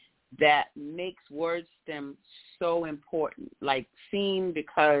that makes word stem so important? Like seen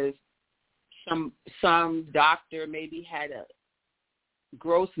because some doctor maybe had a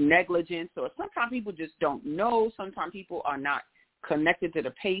gross negligence, or sometimes people just don't know. Sometimes people are not connected to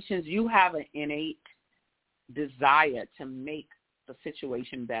the patients. You have an innate desire to make the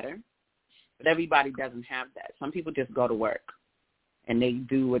situation better, but everybody doesn't have that. Some people just go to work and they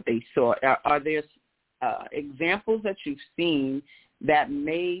do what they saw. Are there examples that you've seen that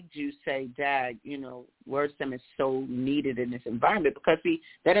made you say, Dad, word stem is so needed in this environment? Because, see,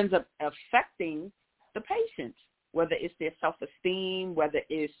 that ends up affecting the patients, whether it's their self-esteem, whether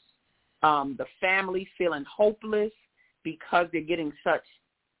it's the family feeling hopeless because they're getting such,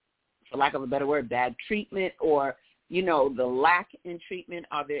 for lack of a better word, bad treatment, or, the lack in treatment.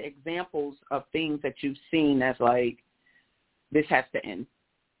 Are there examples of things that you've seen that's like, this has to end?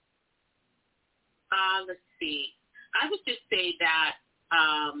 Let's see. I would just say that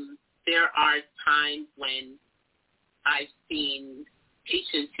there are times when I've seen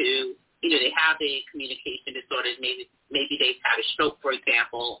patients who, they have a communication disorders. Maybe they've had a stroke, for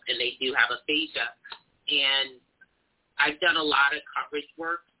example, and they do have aphasia. And I've done a lot of coverage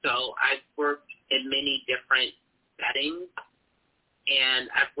work, so I've worked in many different settings, and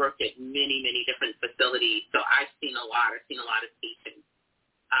I've worked at many, many different facilities. So I've seen a lot. I've seen a lot of patients.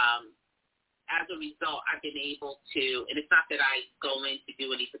 As a result, I've been able to, and it's not that I go in to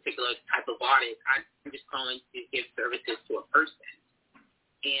do any particular type of audit. I'm just going to give services to a person.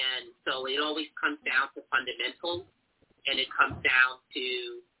 And so it always comes down to fundamentals, and it comes down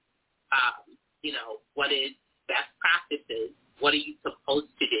to, what is best practices, what are you supposed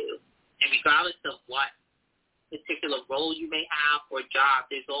to do? And regardless of what particular role you may have or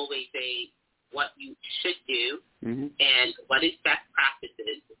job, there's always what you should do, and what is best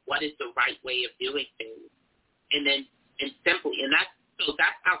practices, what is the right way of doing things, and that's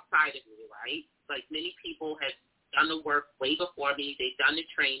outside of me, right? Like, many people have done the work way before me, they've done the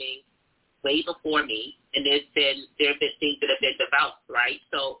training way before me, and there have been things that have been developed, right?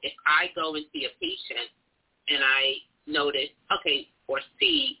 So if I go and see a patient and I notice, okay, or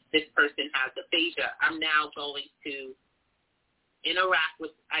see this person has aphasia, I'm now going to interact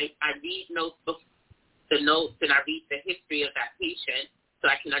with, I read the notes, and I read the history of that patient so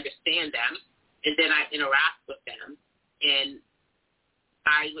I can understand them, and then I interact with them. And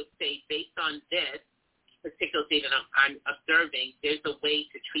I would say, based on this particular thing that I'm observing, there's a way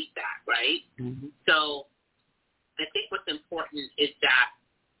to treat that, right? So I think what's important is that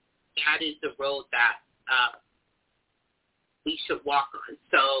is the road that we should walk on.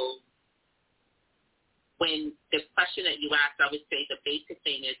 So when the question that you asked, I would say the basic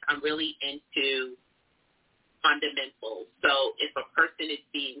thing is I'm really into fundamentals. So if a person is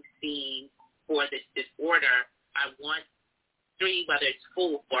being seen for this disorder, I want whether it's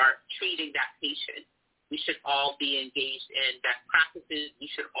full or treating that patient, we should all be engaged in best practices. We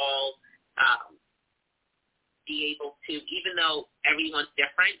should all be able to, even though everyone's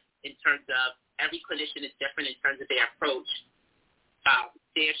different in terms of, every clinician is different in terms of their approach,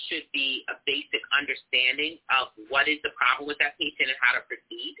 there should be a basic understanding of what is the problem with that patient and how to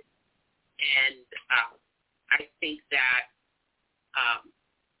proceed. And I think that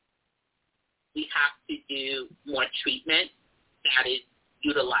we have to do more treatment that is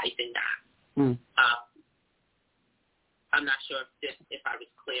utilizing that. I'm not sure if I was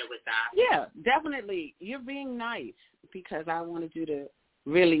clear with that. Yeah, definitely. You're being nice, because I wanted you to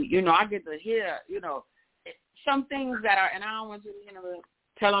really, I get to hear, some things that are, and I don't want you to,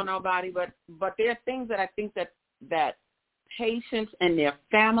 tell on nobody, but there are things that I think that patients and their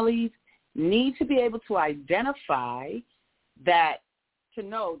families need to be able to identify, that to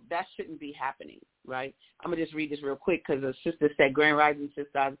know that shouldn't be happening, right? I'm going to just read this real quick, because the sister said, Grand Rising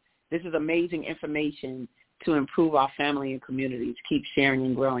Sisters, this is amazing information to improve our family and communities. Keep sharing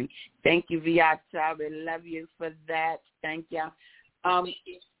and growing. Thank you, Viata. We love you for that. Thank you. Thank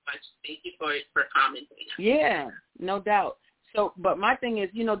you so much. Thank you for commenting. Yeah, no doubt. So, but my thing is,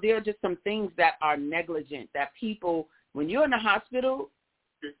 there are just some things that are negligent, that people, when you're in the hospital,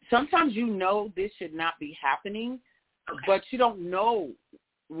 sometimes this should not be happening, but you don't know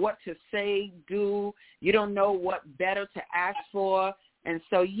what to say, do. You don't know what better to ask for. And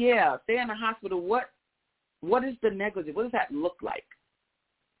so, if they're in the hospital, what is the negligence? What does that look like?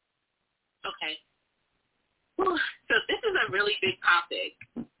 Okay. So this is a really big topic,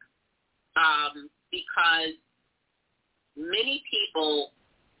 because many people,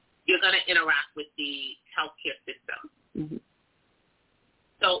 you're going to interact with the healthcare system.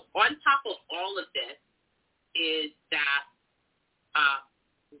 So on top of all of this is that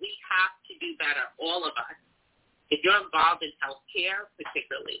we have to do better, all of us, if you're involved in healthcare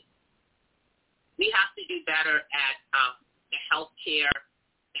particularly, we have to do better at the healthcare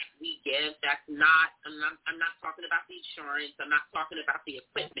that we give. That's not, I'm not talking about the insurance. I'm not talking about the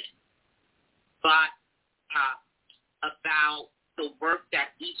equipment, but about the work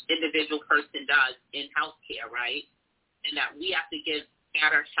that each individual person does in healthcare, right? And that we have to give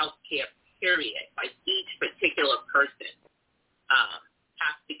better healthcare, period. Like each particular person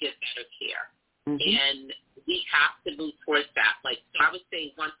has to give better care. Mm-hmm. And we have to move towards that. Like, so I would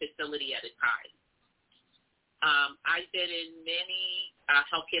say one facility at a time. I've been in many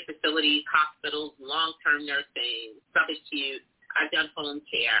healthcare facilities, hospitals, long-term nursing, subacute. I've done home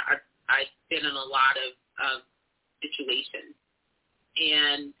care. I've been in a lot of situations.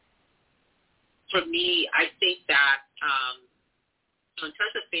 And for me, I think that so in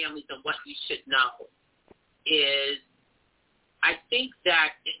terms of families and what you should know is I think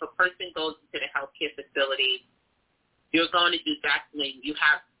that if a person goes into the healthcare facility, you're going to do best when you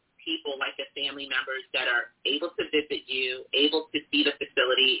have people like your family members that are able to visit you, able to see the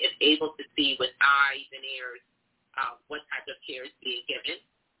facility, and able to see with eyes and ears what type of care is being given.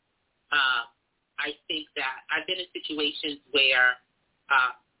 I think that I've been in situations where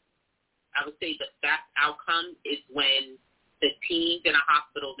I would say the best outcome is when the teams in a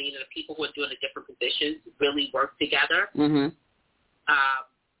hospital, meaning the people who are doing the different positions, really work together. Mm-hmm.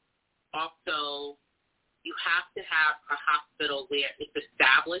 Also, you have to have a hospital where it's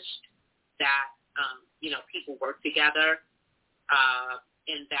established that, people work together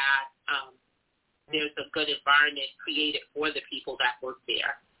and that there's a good environment created for the people that work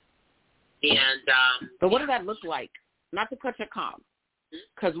there. And but what does that look like? Not to cut your calm,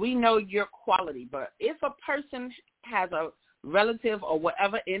 because we know your quality, but if a person has a relative or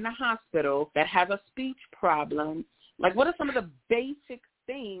whatever in the hospital that has a speech problem, like what are some of the basic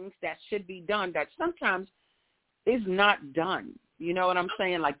things that should be done that sometimes is not done? You know what I'm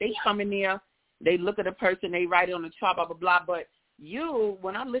saying? Like they come in there, they look at a person, they write it on the chart, blah, blah, blah. But you,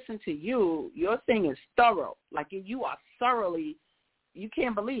 when I listen to you, your thing is thorough. Like you are thoroughly, you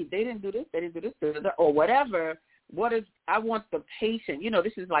can't believe they didn't do this, or whatever. I want the patient,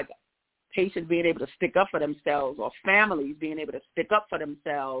 this is like patients being able to stick up for themselves or families being able to stick up for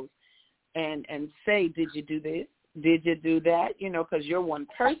themselves and say, did you do this? Did you do that? Because you're one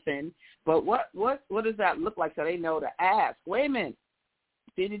person. But what does that look like so they know to ask? Wait a minute.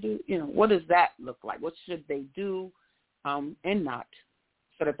 Did you do? What does that look like? What should they do and not,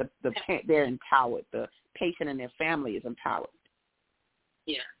 so that they're empowered, the patient and their family is empowered?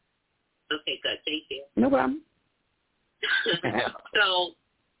 Yeah. Okay, good. Thank you. No problem. So,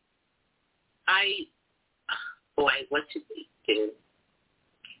 what should we do?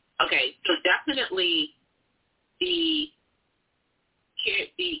 Okay, so definitely the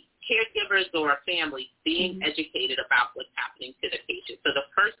caregivers or families being educated about what's happening to the patient. So the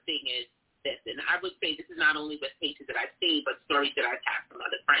first thing is this, and I would say this is not only with patients that I've seen, but stories that I've had from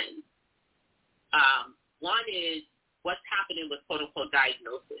other friends. One is what's happening with quote-unquote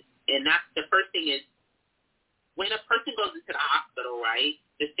diagnosis. And that's the first thing is when a person goes into the hospital, right,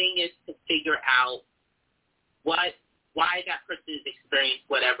 the thing is to figure out why that person is experiencing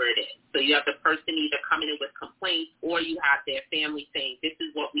whatever it is. So you have the person either coming in with complaints or you have their family saying, this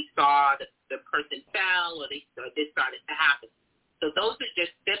is what we saw, the person fell or this started to happen. So those are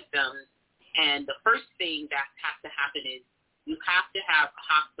just symptoms. And the first thing that has to happen is you have to have a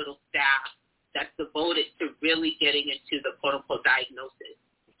hospital staff that's devoted to really getting into the quote-unquote diagnosis.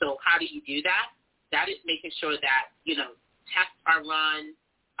 So how do you do that? That is making sure that, tests are run,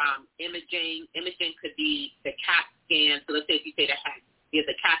 imaging. Imaging could be the CAT scan. So let's say if you say you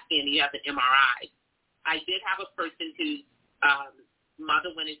have the CAT scan and you have the MRI. I did have a person whose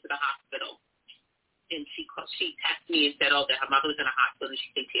mother went into the hospital, and she texted me and said, that her mother was in a hospital and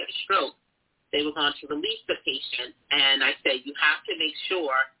she thinks she had a stroke. They were going to release the patient, and I said, you have to make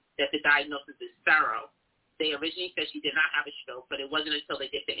sure that the diagnosis is thorough. They originally said she did not have a stroke, but it wasn't until they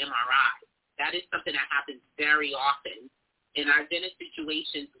did the MRI. That is something that happens very often. And I've been in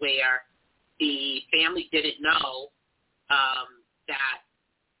situations where the family didn't know that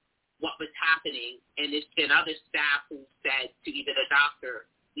what was happening, and it's been other staff who said to either the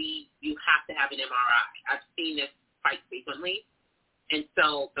doctor, you have to have an MRI. I've seen this quite frequently. And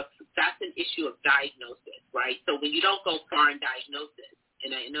so that's an issue of diagnosis, right? So when you don't go far in diagnosis,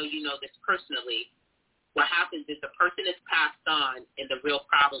 and I know you know this personally, what happens is the person is passed on and the real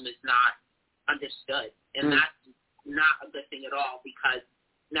problem is not understood. And that's not a good thing at all, because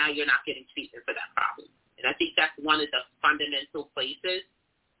now you're not getting treatment for that problem. And I think that's one of the fundamental places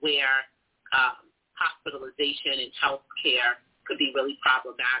where hospitalization and health care could be really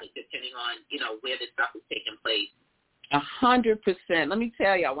problematic depending on, where this stuff is taking place. 100%. Let me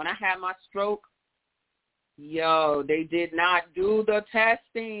tell y'all, when I had my stroke, they did not do the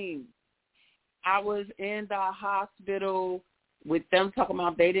testing. I was in the hospital with them talking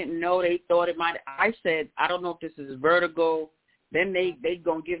about they didn't know. They thought it might. I said, I don't know if this is vertigo. Then they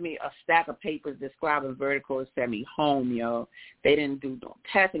going to give me a stack of papers describing vertigo and send me home, They didn't do no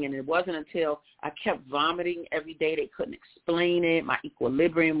testing, and it wasn't until I kept vomiting every day. They couldn't explain it. My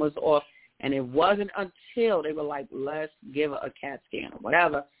equilibrium was off, and it wasn't until they were like, let's give her a CAT scan or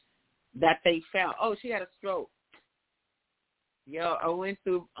whatever, that they found, she had a stroke. I went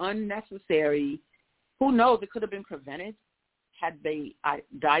through unnecessary, who knows, it could have been prevented had I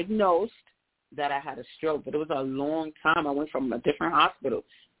diagnosed that I had a stroke, but it was a long time. I went from a different hospital,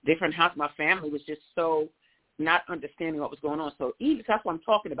 different house. My family was just so not understanding what was going on. So even that's what I'm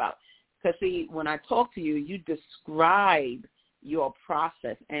talking about. Because, see, when I talk to you, you describe your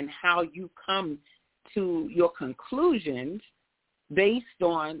process and how you come to your conclusions based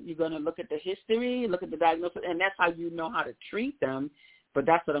on, you're going to look at the history, look at the diagnosis, and that's how you know how to treat them. But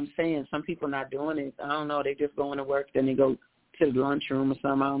that's what I'm saying. Some people not doing it. I don't know. They just going to work, then they go to the lunchroom or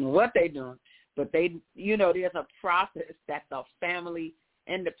something. I don't know what they're doing. But they, there's a process that the family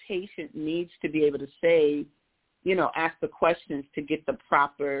and the patient needs to be able to say, ask the questions to get the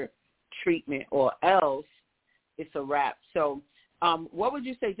proper treatment, or else it's a wrap. So what would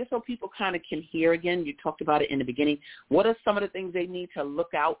you say, just so people kind of can hear again, you talked about it in the beginning, what are some of the things they need to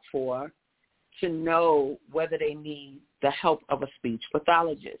look out for to know whether they need the help of a speech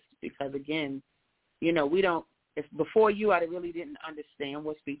pathologist? Because, again, we don't, before you, I really didn't understand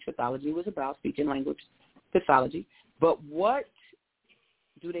what speech pathology was about, speech and language pathology. But what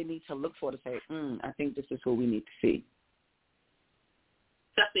do they need to look for to say, I think this is what we need to see?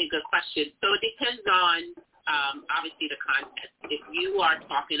 Definitely a good question. So it depends on, obviously, the context. If you are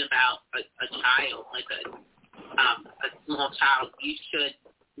talking about a child, like a small child, you should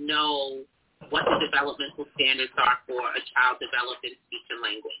know what the developmental standards are for a child developed in speech and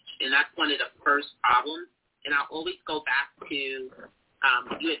language. And that's one of the first problems. And I'll always go back to,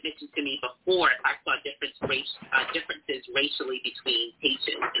 you had mentioned to me before, I saw differences racially between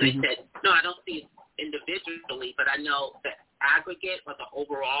patients. And I said, no, I don't see it individually, but I know the aggregate or the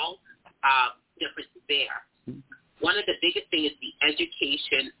overall difference is there. One of the biggest things is the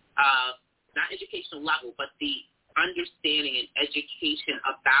education of, not educational level, but the understanding and education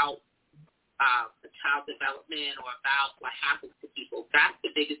about the child development or about what happens to people. That's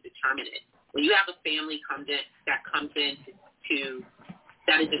the biggest determinant. When you have a family that comes in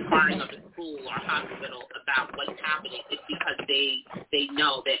that is inquiring of the school or hospital about what's happening, it's because they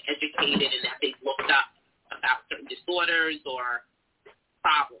know they're educated and that they've looked up about certain disorders or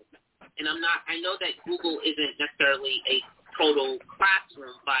problems. And I know that Google isn't necessarily a total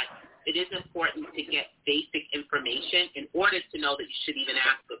classroom, but it is important to get basic information in order to know that you should even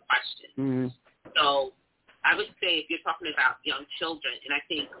ask a question. Mm-hmm. So I would say if you're talking about young children, and I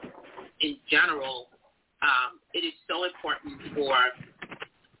think in general, it is so important for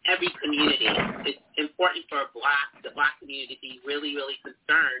every community. It's important for the Black community to be really, really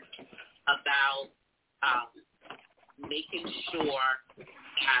concerned about making sure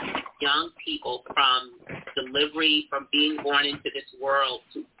that young people from delivery, from being born into this world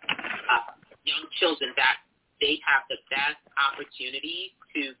to young children, that they have the best opportunity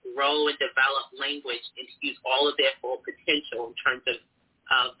to grow and develop language and to use all of their full potential in terms of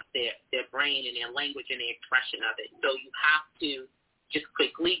their brain and their language and the expression of it. So you have to just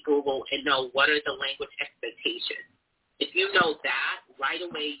quickly Google and know what are the language expectations. If you know that, right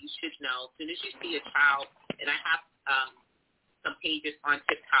away you should know. As soon as you see a child, and I have some pages on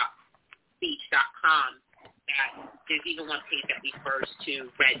TikTok.com that there's even one page that refers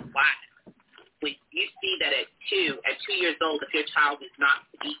to red flags. When you see that at 2 years old, if your child is not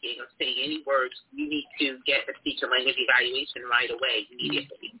speaking or saying any words, you need to get a speech and language evaluation right away,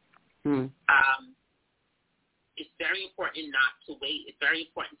 immediately. Mm-hmm. It's very important not to wait. It's very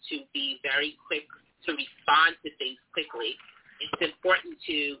important to be very quick to respond to things quickly. It's important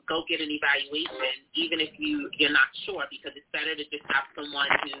to go get an evaluation, even if you're not sure, because it's better to just have someone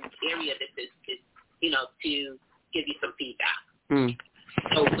whose area this is to give you some feedback. Mm.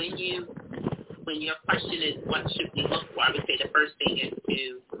 So when your question is what should we look for, I would say the first thing is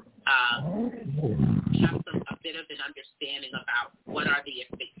to have a bit of an understanding about what are the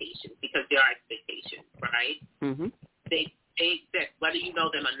expectations, because there are expectations, right? Mm-hmm. They exist, whether you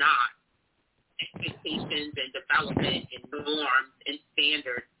know them or not. Expectations and development and norms and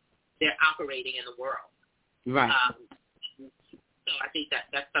standards, they're operating in the world. Right. So I think that's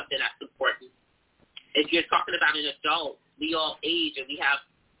something that's important. If you're talking about an adult, we all age and we have,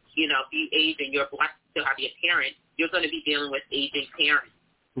 if you age and you're blessed still have your parent, you're going to be dealing with aging parents.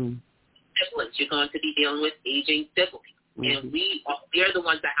 Siblings, you're going to be dealing with aging siblings. And we're the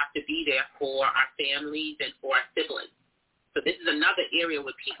ones that have to be there for our families and for our siblings. So this is another area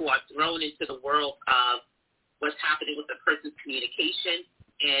where people are thrown into the world of what's happening with the person's communication,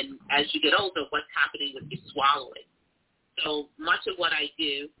 and as you get older, what's happening with your swallowing. So much of what I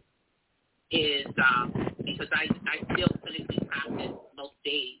do is because I still clinically practice most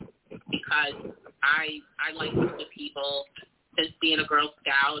days, because I like to the people since being a Girl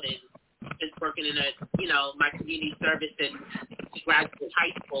Scout and since working in my community service and graduate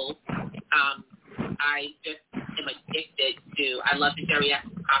high school. I just am addicted to, I love the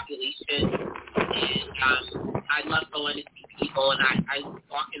geriatric population, and I love going to see people, and I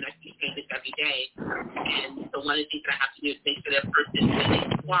walk in, I see patients every day, and so one of the things that I have to do is make sure that person, when they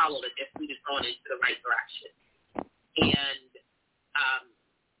swallow, that their food is going into the right direction. And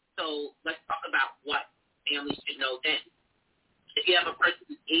so let's talk about what families should know then. If you have a person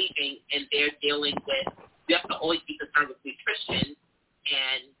who's aging and they're dealing with, you have to always be concerned with nutrition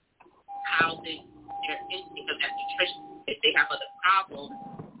and how their intake of that nutrition, if they have other problems,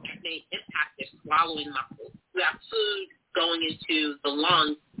 that may impact their swallowing muscles. You have food going into the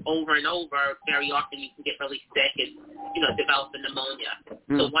lungs over and over. Very often you can get really sick and, develop a pneumonia.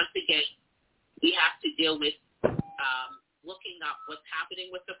 So once again, we have to deal with looking up what's happening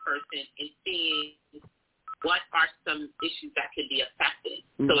with the person and seeing what are some issues that can be affected.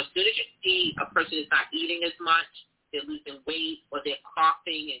 So as soon as you see a person is not eating as much, they're losing weight, or they're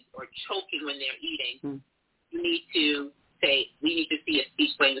coughing or choking when they're eating, you need to say, we need to see a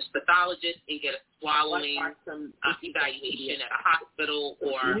speech language pathologist and get a swallowing evaluation at a hospital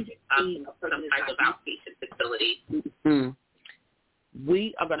or some type of outpatient facility.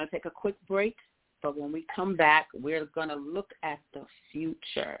 We are going to take a quick break, but when we come back, we're going to look at the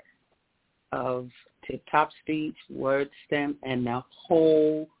future of tip-top speech, word stem, and the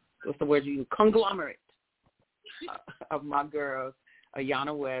whole, what's the word you use, conglomerate of my girls,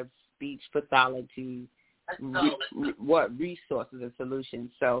 Ayana Webb's speech pathology, resources and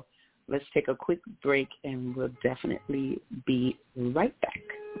solutions. So let's take a quick break, and we'll definitely be right back.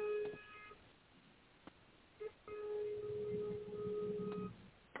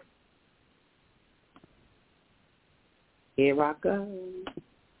 Here I go.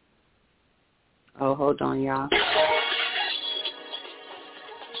 Oh, hold on, y'all.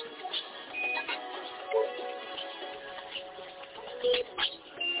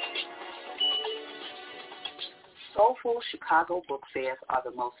 Soulful Chicago book fairs are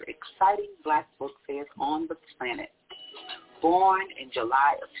the most exciting Black book fairs on the planet. Born in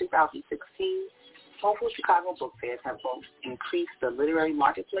July of 2016, Soulful Chicago book fairs have both increased the literary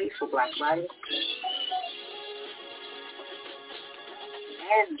marketplace for Black writers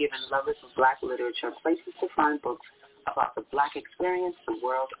and given lovers of Black literature places to find books about the Black experience the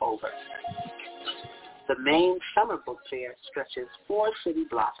world over. The main summer book fair stretches 4 city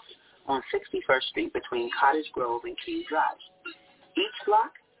blocks on 61st Street between Cottage Grove and King Drive. Each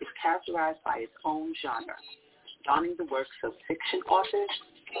block is characterized by its own genre, donning the works of fiction authors,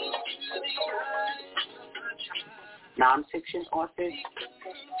 nonfiction authors,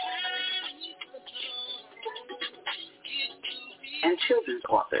 and children's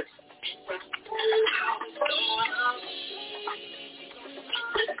authors.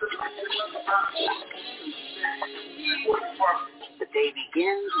 The day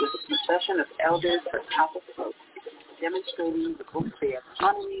begins with a procession of elders atop a float, demonstrating the book fair's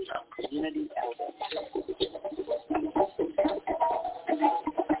honoring of community elders.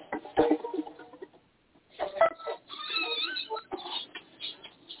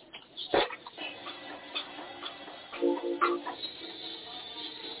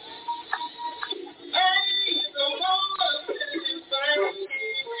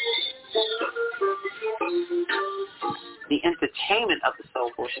 The entertainment of the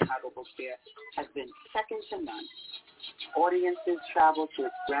Soulful Chicago Book Fair has been second to none. Audiences travel to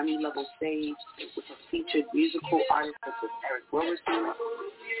its Grammy-level stage, which has featured musical artists such as Eric Roberson,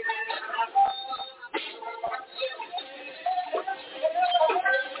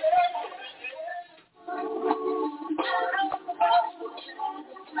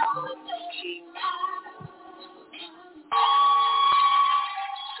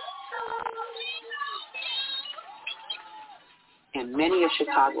 and many of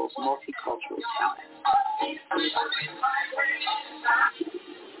Chicago's multicultural talent.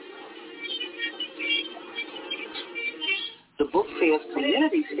 The book fair's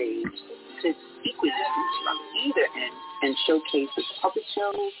community stage sits equidistant from either end and showcases puppet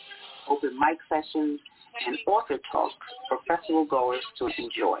shows, open mic sessions, and author talks for festival goers to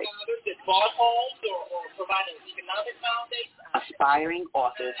enjoy. Aspiring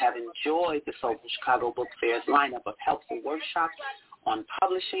authors have enjoyed the Soulful Chicago Book Fair's lineup of helpful workshops on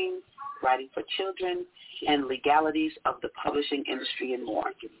publishing, writing for children, and legalities of the publishing industry and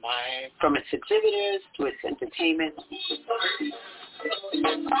more. From its exhibitors to its entertainment,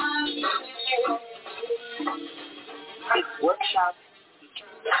 its workshops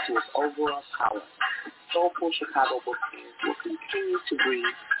to its overall power, Soulful Chicago Book Fair will continue to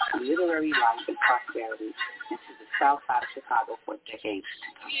breathe literary life and prosperity into the South Side of Chicago for decades.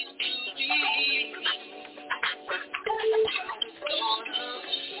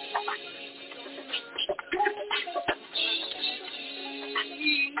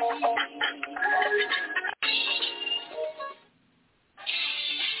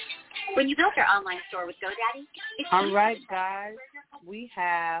 When you built your online store with GoDaddy, all right, guys, we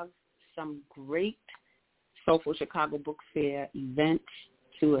have some great Soulful Chicago Book Fair events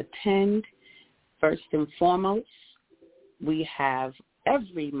to attend. First and foremost, we have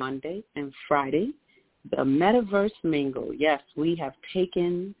every Monday and Friday the Metaverse Mingle. Yes, we have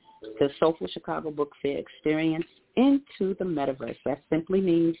taken the Soulful Chicago Book Fair experience into the Metaverse. That simply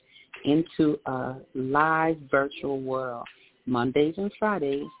means into a live virtual world. Mondays and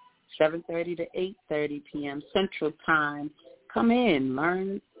Fridays, 7:30 to 8:30 p.m. Central Time. Come in,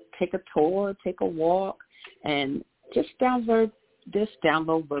 learn, take a tour, take a walk, and just download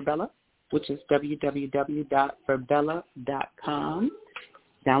Verbella, which is www.verbella.com.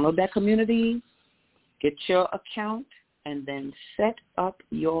 Download that community, get your account, and then set up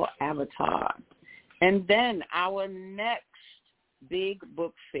your avatar. And then our next big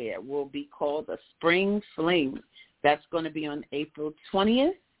book fair will be called the Spring Fling. That's going to be on April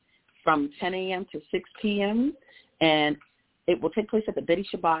 20th from 10 a.m. to 6 p.m., and it will take place at the Betty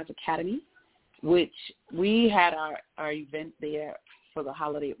Shabazz Academy, which we had our event there for the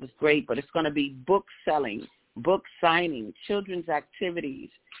holiday. It was great, but it's going to be book selling, book signing, children's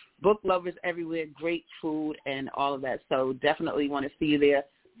activities, book lovers everywhere, great food, and all of that. So definitely want to see you there.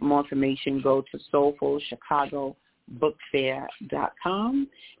 For more information, go to soulfulchicagobookfair.com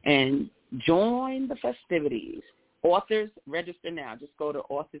and join the festivities. Authors, register now. Just go to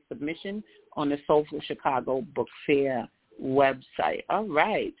author submission on the Soulful Chicago Book Fair website. All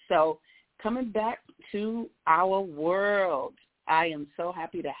right. So coming back to our world, I am so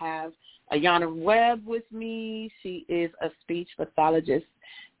happy to have Ayanna Webb with me. She is a speech pathologist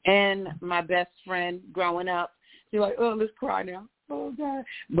and my best friend growing up. You're like, oh, let's cry now. Oh, God.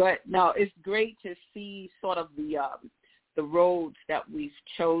 But no, it's great to see sort of the roads that we've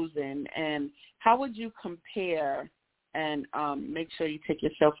chosen. And how would you compare, and make sure you take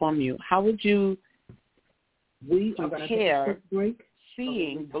yourself on mute, how would you compare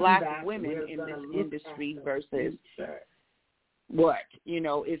seeing black women in this industry versus what? You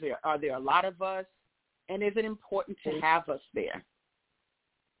know, are there a lot of us, and is it important to have us there?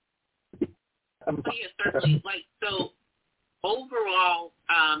 Yeah, certainly. Like, so overall,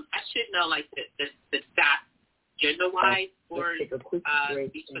 I should know, like, the stats gender-wise for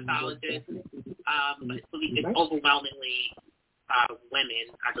speech pathologists. I believe it's overwhelmingly women,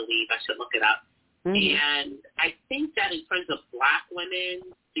 I believe. I should look it up. Mm-hmm. And I think that in terms of black women,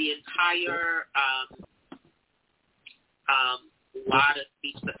 the entire lot of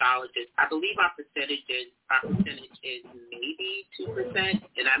speech pathologists, I believe our percentage is maybe 2%,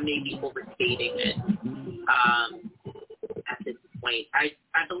 and I may be overstating it at this point. I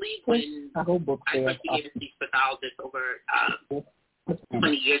believe when I first became a speech pathologist over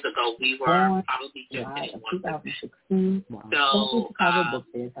 20 years ago, we were probably just hitting 1%. So I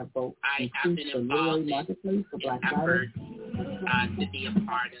have been involved in efforts to be a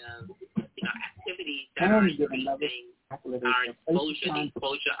part of activities that are increasing our exposure, the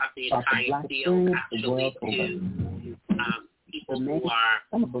exposure of the entire field actually to people who are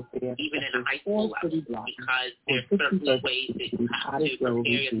even in a high school level, because there's certainly ways that you have to prepare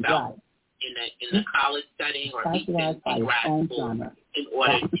yourself in the college setting or even in grad school in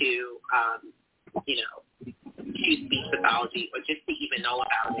order to, choose speech pathology or just to even know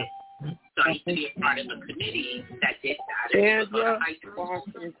about it. So I used to be a part of a committee that did that. It was on a high school.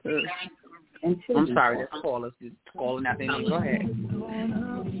 I'm sorry, this caller is calling out there. Go ahead.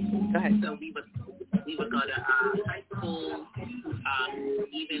 So we would go to high school,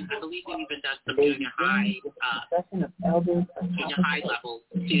 even I believe we've even done some junior high levels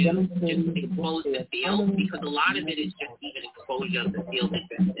to just expose the field, because a lot of it is just even exposure of the field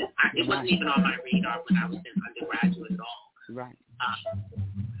existence. It wasn't even on my radar when I was in undergraduate at all. Right.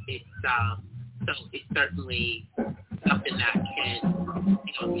 So it's certainly something that can,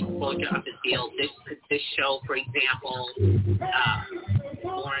 exposure of the field. This show, for example, there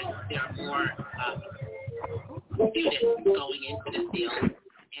are more students going into the field.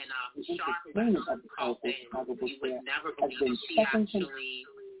 And Charlotte called in. You would never believe it. She actually,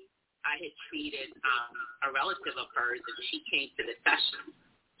 I had treated a relative of hers, and she came to the session.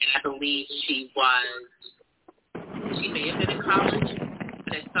 And I believe she may have been in college,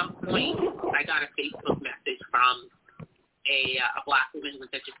 but at some point I got a Facebook message from a black woman who was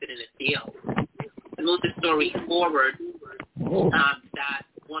interested in the field. To move the story forward, that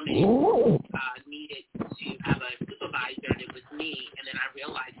woman needed to have a supervisor, and it was me. And then I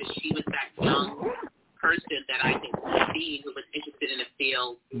realized that she was that young person that I had seen who was interested in the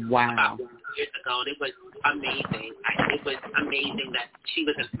field about 4 years ago. And it was amazing. It was amazing that she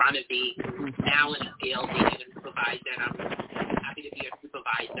was in front of me now in the field, being a supervisor, and I'm happy to be a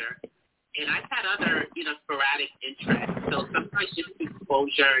supervisor. And I've had other, sporadic interests. So sometimes just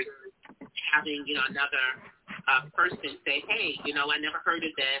exposure, having, another person say, hey, I never heard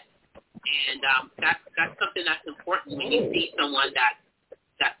of this. And that's something that's important when you see someone that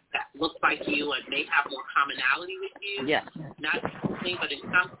looks like you and may have more commonality with you. Yes. Not something, but in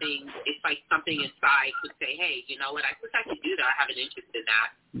something, it's like something inside could say, hey, you know what, I think I could do that. I have an interest in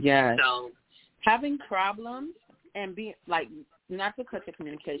that. Yes. So having problems and being, not to cut the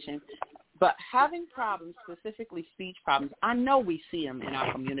communication, but having problems, specifically speech problems, I know we see them in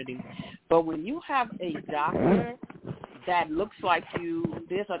our community, but when you have a doctor that looks like you,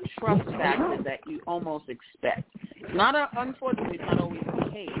 there's a trust factor that you almost expect. Unfortunately, it's not always the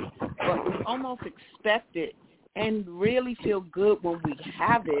case, but we almost expect it and really feel good when we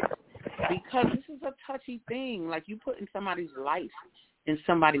have it, because this is a touchy thing. Like, you put in somebody's life in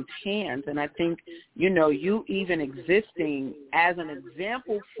somebody's hands, and I think, you even existing as an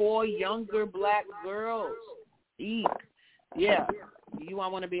example for younger black girls. Yeah, you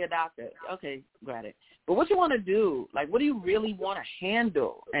want to be a doctor. Okay, got it. But what you want to do, what do you really want to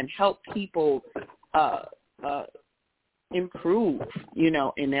handle and help people improve,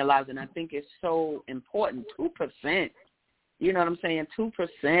 in their lives? And I think it's so important. 2%, you know what I'm saying?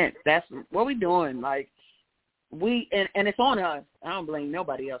 2%. That's what we're doing. And it's on us. I don't blame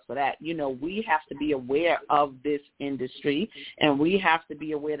nobody else for that. We have to be aware of this industry, and we have to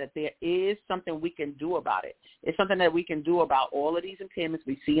be aware that there is something we can do about it. It's something that we can do about all of these impairments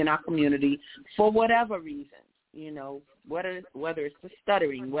we see in our community for whatever reasons, whether it's the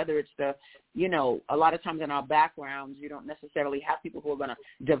stuttering, whether it's the, a lot of times in our backgrounds, you don't necessarily have people who are going to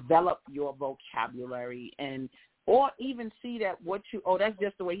develop your vocabulary or even see that that's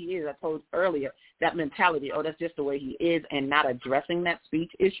just the way he is. I told earlier, that mentality, that's just the way he is, and not addressing that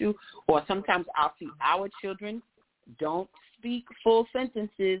speech issue. Or sometimes I'll see our children don't speak full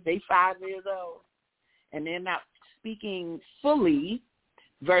sentences. They 5 years old, and they're not speaking fully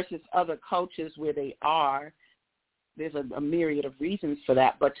versus other cultures where they are. There's a myriad of reasons for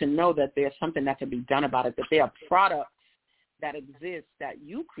that, but to know that there's something that can be done about it, that there are products that exist that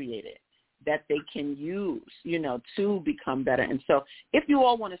you created that they can use, to become better. And so if you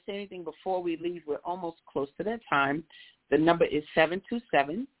all want to say anything before we leave, we're almost close to that time. The number is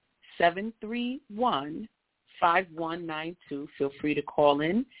 727-731-5192. Feel free to call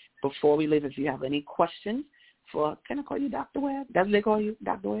in before we leave if you have any questions. Can I call you Dr. Webb? Does they call you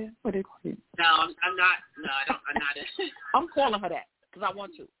Dr. Webb? What do they call you? No, I'm not. No, I'm not. I'm calling her that because I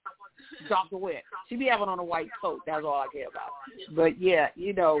want to. Dr. Webb. She be having on a white coat. That's all I care about. But, yeah,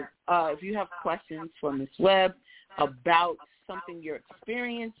 if you have questions for Ms. Webb about something you're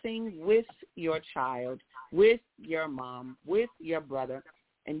experiencing with your child, with your mom, with your brother,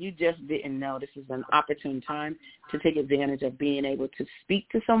 and you just didn't know, this is an opportune time to take advantage of being able to speak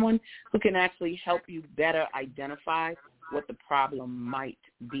to someone who can actually help you better identify what the problem might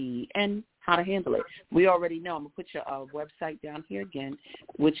be and how to handle it. We already know. I'm going to put your website down here again,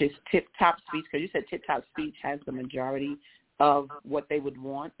 which is Tip Top Speech, because you said Tip Top Speech has the majority of what they would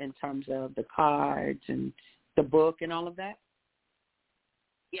want in terms of the cards and the book and all of that?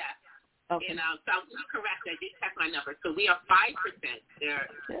 Yeah. Okay. And so I'm correct. I did check my number. So we are 5%. There are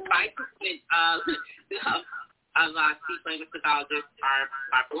 5% of speech language pathologists are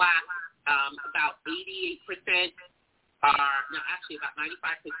black. About 88% about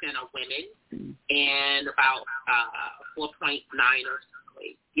 95% are women, and about 4.9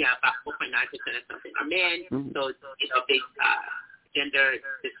 about 4.9% or something are men. So it's big gender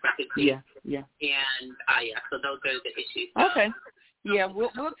discrepancy. Yeah. And so those are the issues. Okay. Yeah, we'll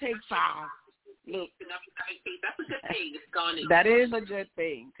take 5. That's a good thing. It's gone. That is a good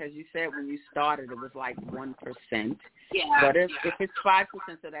thing because you said when you started it was like 1%. Yeah. But if it's 5%,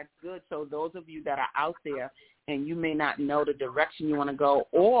 so that's good. So those of you that are out there and you may not know the direction you want to go,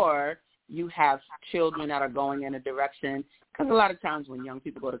 or you have children that are going in a direction, because a lot of times when young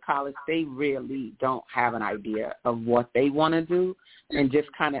people go to college, they really don't have an idea of what they want to do and just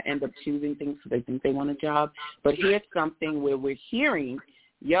kind of end up choosing things because they think they want a job. But here's something where we're hearing,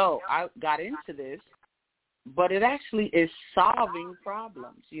 I got into this, but it actually is solving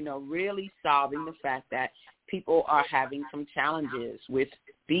problems, really solving the fact that people are having some challenges with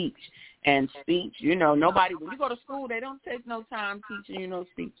speech. And speech, nobody, when you go to school, they don't take no time teaching you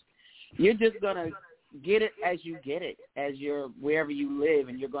speech. You're just going to get it as you get it, as you're wherever you live,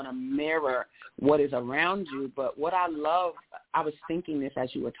 and you're going to mirror what is around you. But what I love, I was thinking this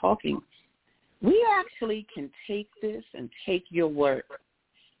as you were talking, we actually can take this and take your work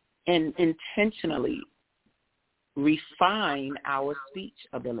and intentionally refine our speech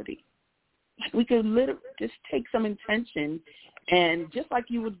ability. Like we could literally just take some intention, and just like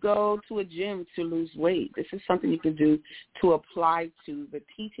you would go to a gym to lose weight, this is something you can do to apply to the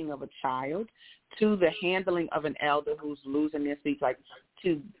teaching of a child, to the handling of an elder who's losing their speech, like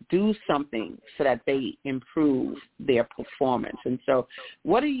to do something so that they improve their performance. And so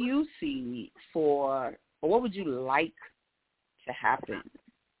what do you see or what would you like to happen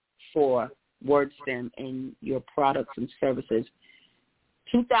for WordStem and your products and services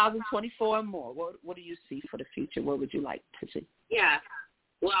 2024 and more? What do you see for the future? What would you like to see? Yeah.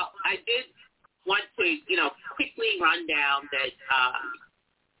 Well, I did want to, quickly run down that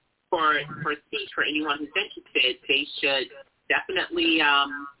for speech, for anyone who's interested, they should definitely,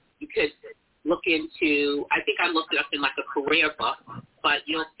 you could look into, I think I looked it up in like a career book, but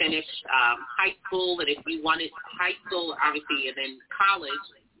you'll finish high school, and if you wanted high school, obviously, and then college,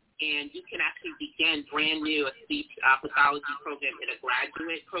 and you can actually begin brand new a speech pathology program in a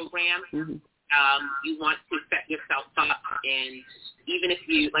graduate program. Mm-hmm. You want to set yourself up, and even if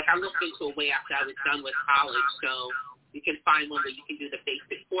you, like I looked into a way after I was done with college, so you can find one where you can do the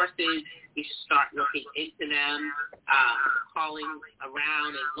basic courses. You should start looking into them, calling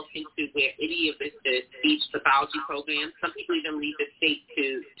around and looking to where any of the speech pathology programs. Some people even leave the state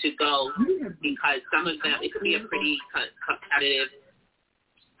to go because some of them, it could be a pretty competitive,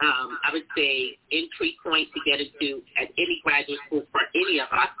 I would say, entry point to get into at any graduate school for any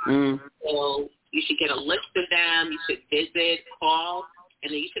of us. So you should get a list of them. You should visit, call, and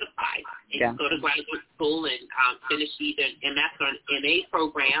then you should apply and go to graduate school and finish either an MS or an MA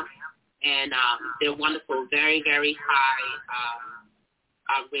program. And they're wonderful, very, very high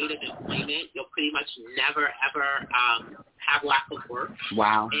rate of employment. You'll pretty much never, ever have lack of work.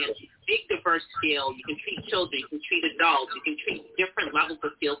 Wow. And big diverse field. You can treat children, you can treat adults, you can treat different levels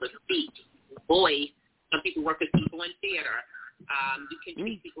of fields of speech. Voice, some people work with people in theater. You can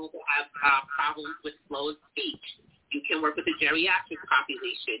treat people who have problems with flow of speech. You can work with the geriatric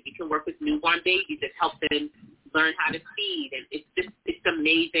population. You can work with newborn babies and help them learn how to feed. And it's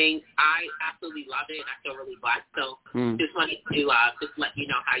amazing. I absolutely love it, and I feel really blessed. So just wanted to just let you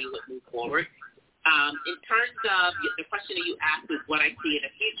know how you would move forward. In terms of the question that you asked is what I see in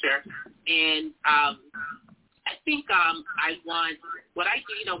the future, and I think I want what I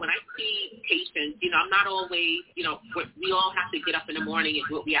do. When I see patients, I'm not always, we all have to get up in the morning and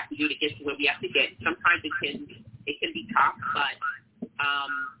do what we have to do to get to where we have to get. Sometimes it can be tough, but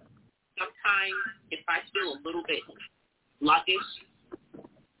sometimes if I feel a little bit sluggish,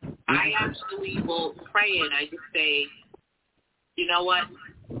 I actually will pray and I just say, you know what?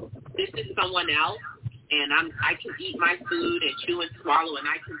 This is someone else, and I can eat my food and chew and swallow, and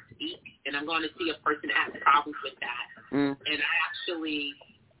I can speak, and I'm going to see a person that has problems with that. And I actually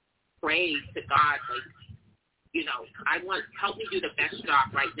pray to God, help me do the best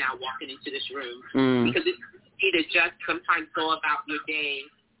job right now walking into this room, because it's easy to just sometimes go about your day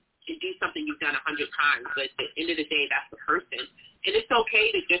and do something you've done 100 times, but at the end of the day, that's the person. And it's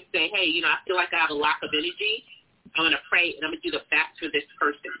okay to just say, hey, I feel like I have a lack of energy. I'm going to pray, and I'm going to do the best for this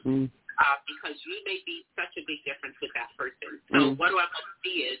person because you may be such a big difference with that person. So what do I want to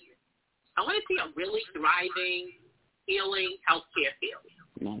see is I want to see a really thriving, healing healthcare field.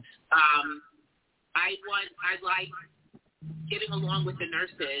 Nice. I like getting along with the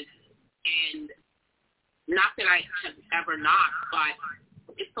nurses, and not that I have ever not, but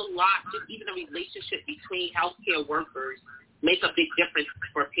it's a lot. Just even the relationship between healthcare workers make a big difference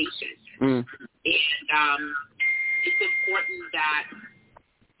for patients. And it's important that,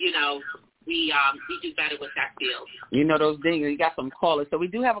 we do better with that field. Those things. You got some callers. So we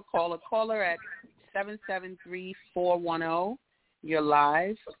do have a caller at 773-410. You're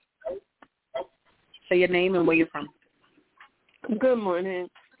live. Say your name and where you're from. Good morning.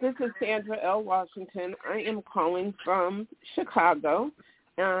 This is Sandra L. Washington. I am calling from Chicago,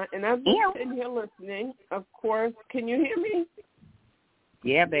 and I've been sitting here listening. Of course, can you hear me?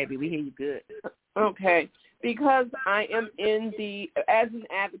 Yeah, baby, we hear you good. Okay. Because I am as an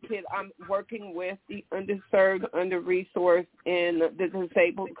advocate, I'm working with the underserved, under-resourced, and the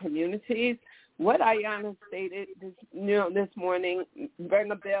disabled communities. What Ayanna stated this morning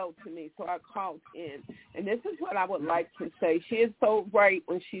rang a bell to me, so I called in. And this is what I would like to say. She is so right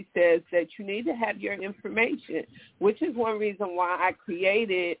when she says that you need to have your information, which is one reason why I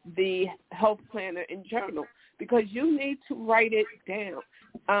created the health planner and journal, because you need to write it down.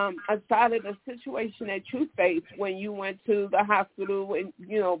 Aside of the situation that you faced when you went to the hospital and,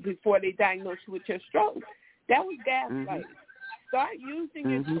 before they diagnosed you with your stroke, that was gaslighting. Mm-hmm. Start using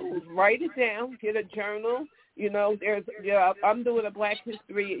your tools. Write it down. Get a journal. I'm doing a Black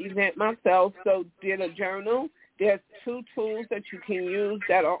History event myself, so get a journal. There's 2 tools that you can use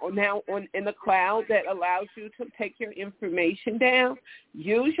that are now in the cloud that allows you to take your information down.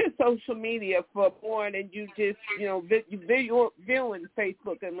 Use your social media for more than you just, viewing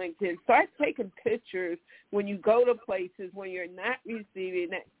Facebook and LinkedIn. Start taking pictures when you go to places when you're not receiving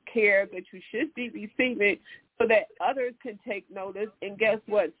that care that you should be receiving, so that others can take notice. And guess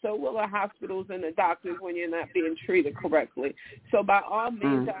what? So will the hospitals and the doctors when you're not being treated correctly. So by all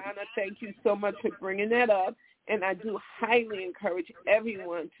means, Diana, thank you so much for bringing that up. And I do highly encourage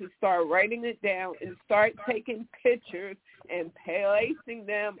everyone to start writing it down and start taking pictures and placing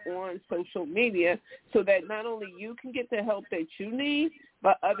them on social media so that not only you can get the help that you need,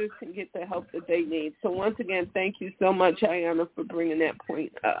 but others can get the help that they need. So once again, thank you so much, Ayanna, for bringing that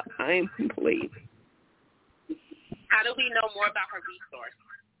point up. I am complete. How do we know more about her resource?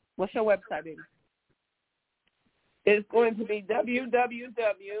 What's your website, baby? It's going to be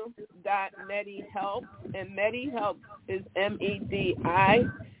www.medihelp, and MediHelp is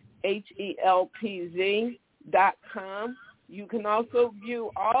MEDIHELPZ.com. You can also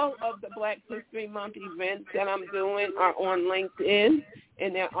view all of the Black History Month events that I'm doing are on LinkedIn,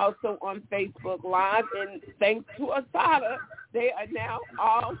 and they're also on Facebook Live. And thanks to Asadah, they are now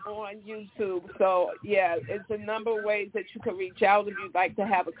all on YouTube. So, yeah, it's a number of ways that you can reach out if you'd like to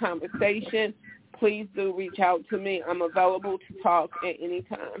have a conversation. Please do reach out to me. I'm available to talk at any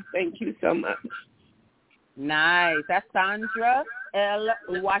time. Thank you so much. Nice. That's Sandra L.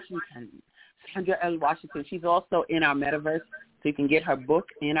 Washington. Sandra L. Washington. She's also in our metaverse, so you can get her book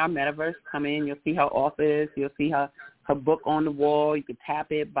in our metaverse. Come in. You'll see her office. You'll see her book on the wall. You can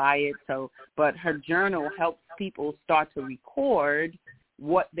tap it, buy it. But her journal helps people start to record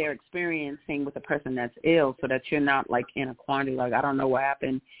what they're experiencing with a person that's ill, so that you're not like in a quandary, like I don't know what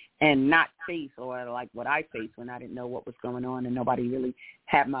happened, and not face, or like what I faced when I didn't know what was going on and nobody really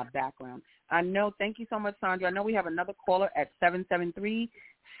had my background. I know. Thank you so much, Sandra. I know we have another caller at 773-690.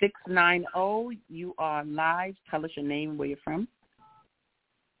 You are live. Tell us your name and where you're from.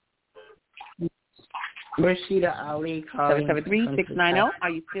 Rashida Ali calling. 773-690.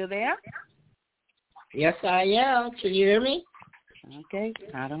 Are you still there? Yes, I am. Can you hear me? Okay.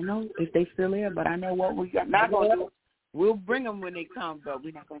 I don't know if they still there, but I know what we got. Not going to do. We'll bring them when they come, but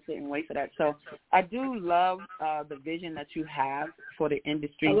we're not going to sit and wait for that. So I do love the vision that you have for the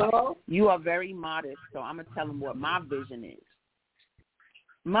industry. Hello? You are very modest, so I'm going to tell them what my vision is.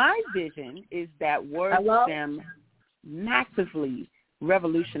 My vision is that WordStem massively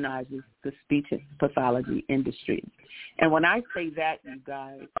revolutionizes the speech pathology industry. And when I say that, you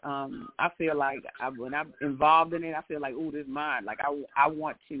guys, I feel like when I'm involved in it, I feel like, ooh, this is mine. Like I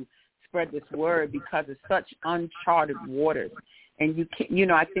want to spread this word because it's such uncharted waters. And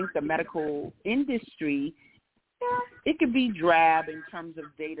I think the medical industry, it could be drab in terms of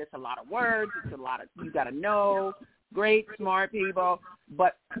data. It's a lot of words. It's a lot of, you got to know, great, smart people.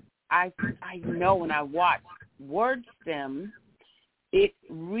 But I know when I watch WordStem, it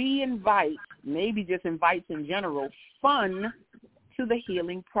reinvites, maybe just invites in general, fun to the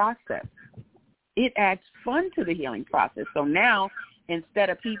healing process. It adds fun to the healing process. So now, instead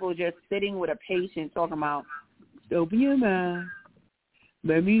of people just sitting with a patient talking about, open your mind,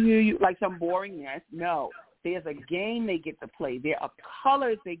 let me hear you, like some boringness, no. There's a game they get to play. There are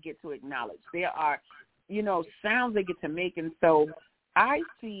colors they get to acknowledge. There are, sounds they get to make. And so I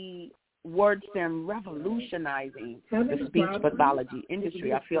see WordStem revolutionizing the speech pathology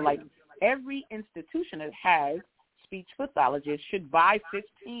industry. I feel like every institution that has speech pathologists should buy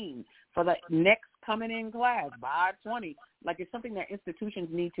 15 for the next coming in class, buy 20. Like it's something that institutions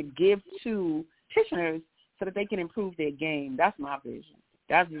need to give to practitioners so that they can improve their game. That's my vision.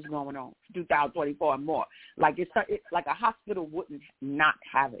 That's what's going on 2024 and more. Like it's like a hospital wouldn't not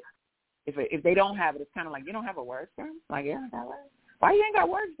have it. If they don't have it, it's kind of like, you don't have a word stem? Like, yeah, I got words. Why you ain't got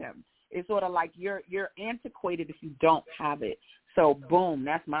word stem? It's sort of like you're antiquated if you don't have it. So, boom,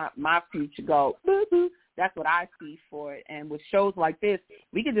 that's my future goal. That's what I see for it. And with shows like this,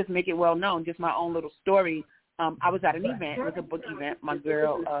 we can just make it well known. Just my own little story. I was at an event. It was a book event. My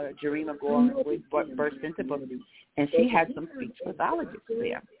girl, Jarima Gore, burst into book, and she had some speech pathologists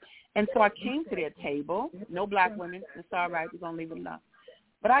there. And so I came to their table. No black women. It's all right. We're going to leave it alone.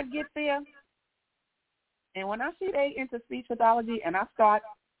 But I get there, and when I see they into speech pathology and I start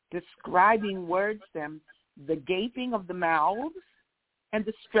describing word stems, the gaping of the mouths and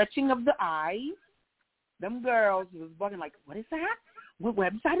the stretching of the eyes, them girls was bugging like, what is that? What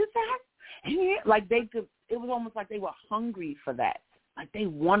website is that? And like it was almost like they were hungry for that. Like they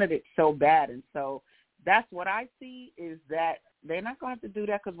wanted it so bad. And so that's what I see is that they're not going to have to do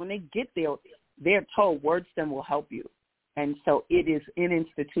that because when they get there, they're told WordStem will help you. And so it is in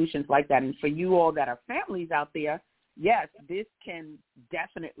institutions like that. And for you all that are families out there, yes, this can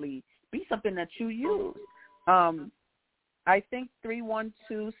definitely be something that you use. I think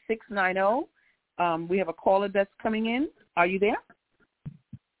 312-690. We have a caller that's coming in. Are you there?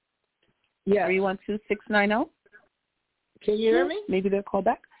 Yes. 312-690. Can you hear me? Maybe they'll call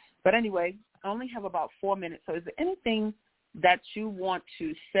back. But anyway, I only have about 4 minutes. So is there anything that you want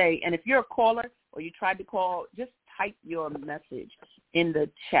to say? And if you're a caller or you tried to call, just type your message in the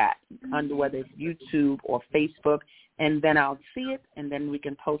chat under whether it's YouTube or Facebook, and then I'll see it, and then we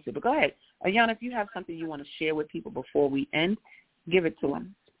can post it. But go ahead. Ayana, if you have something you want to share with people before we end, give it to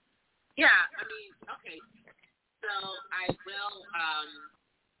them. Yeah, I mean, okay. So I will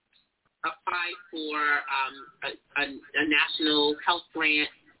apply for a national health grant.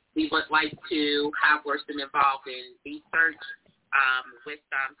 We would like to have WordStem involved in research with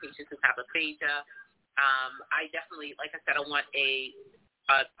patients who have aphasia. I definitely, like I said, I want a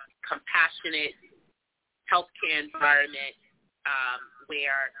compassionate healthcare environment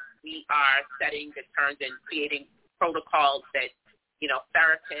where we are setting the terms and creating protocols that,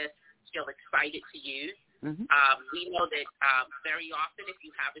 therapists feel excited to use. Mm-hmm. We know that very often if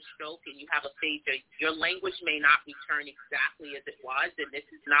you have a stroke and you have aphasia, your language may not return exactly as it was, and this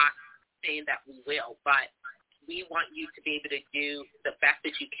is not saying that we will, but we want you to be able to do the best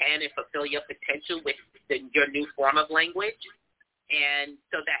that you can and fulfill your potential with your new form of language. And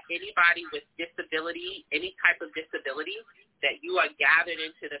so that anybody with disability, any type of disability, that you are gathered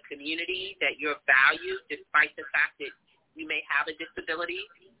into the community, that you're valued despite the fact that you may have a disability.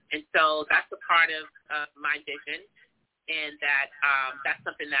 And so that's a part of my vision, and that's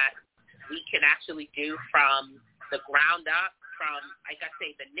something that we can actually do from the ground up, from, like I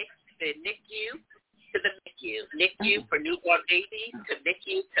say, the NICU to the MICU. NICU for newborn babies, to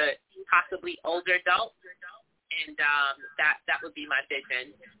MICU to possibly older adults, and that would be my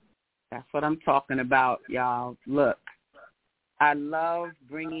vision. That's what I'm talking about, y'all. Look, I love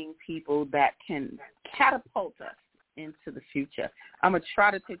bringing people that can catapult us into the future. I'm going to try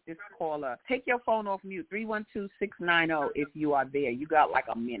to take this caller. Take your phone off mute, 312-690 if you are there. You got like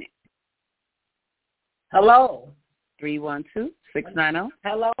a minute. Hello. 312-690.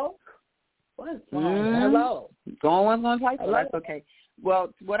 Hello. What's wrong? Hello. Going on like that. That's okay.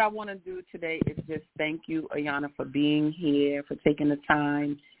 Well, what I want to do today is just thank you, Ayana, for being here, for taking the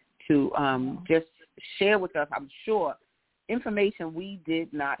time to just share with us, I'm sure, information we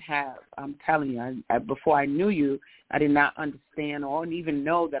did not have. I'm telling you, before I knew you, I did not understand or even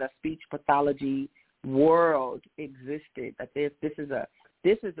know that a speech pathology world existed. That this is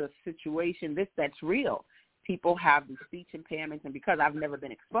a situation that's real. People have these speech impairments, and because I've never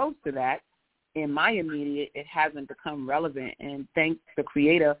been exposed to that in my immediate, it hasn't become relevant. And thank the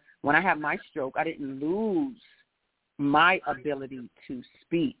Creator, when I had my stroke, I didn't lose my ability to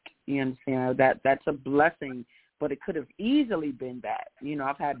speak. You understand? That's a blessing. But it could have easily been that.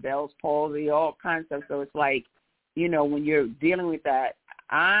 I've had Bell's palsy, all kinds of stuff. So it's like, when you're dealing with that,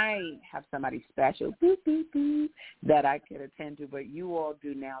 I have somebody special that I could attend to, but you all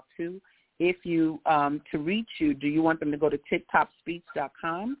do now too. If you, to reach you, do you want them to go to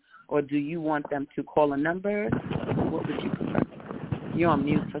tiptopspeech.com or do you want them to call a number? What would you prefer? You're on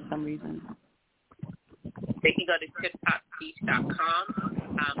mute for some reason. They can go to tiptopspeech.com.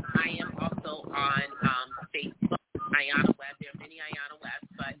 I am also on Facebook, Ayana Webb. There are many Ayana Webb,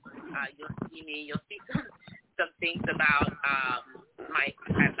 but you'll see me. You'll see some things about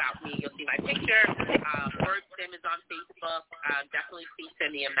me. You'll see my picture. WordStem is on Facebook. Definitely please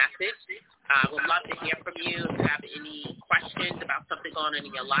send me a message. Would love to hear from you. If you have any questions about something going on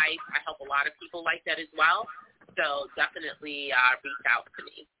in your life, I help a lot of people like that as well. So definitely reach out to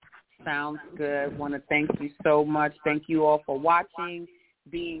me. Sounds good. Want to thank you so much. Thank you all for watching.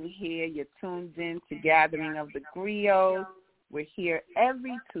 being here. You're tuned in to Gathering of the Griots. We're here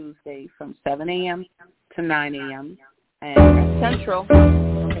every Tuesday from 7 a.m. to 9 a.m. and Central.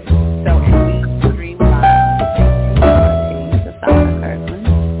 Okay. So, and we stream live.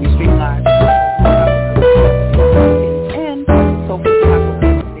 We stream live. And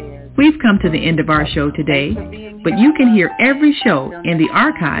we've come to the end of our show today, but you can hear every show in the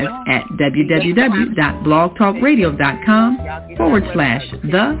archives at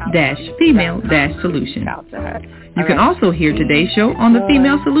www.blogtalkradio.com/the-female-solution. You can also hear today's show on the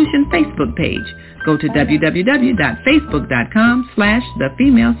Female Solution Facebook page. Go to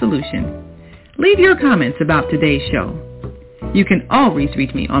www.facebook.com/thefemalesolution. Leave your comments about today's show. You can always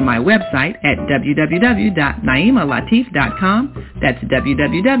reach me on my website at www.naimalatif.com. That's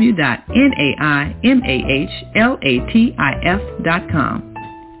www.naimalatif.com.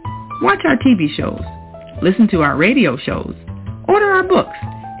 Watch our TV shows, listen to our radio shows, order our books,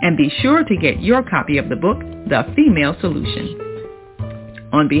 and be sure to get your copy of the book, The Female Solution.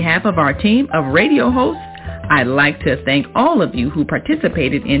 On behalf of our team of radio hosts, I'd like to thank all of you who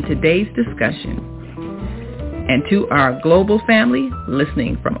participated in today's discussion. And to our global family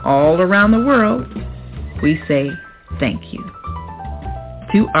listening from all around the world, we say thank you.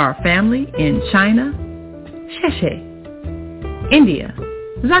 To our family in China, Sheshe, India,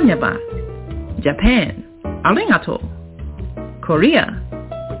 Zanyaba, Japan, Arigato, Korea,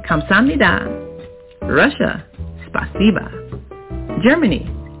 Kamsahamnida, Russia, Spasiba, Germany,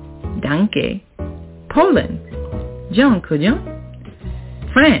 Danke, Poland, Dziękuję,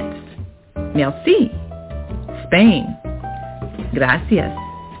 France, Merci, Spain, Gracias,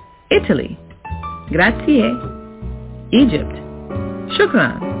 Italy, Grazie, Egypt,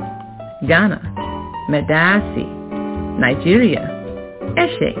 Shukran, Ghana, Medasi, Nigeria,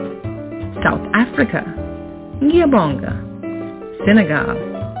 Eshe, South Africa, Ngiyabonga, Senegal,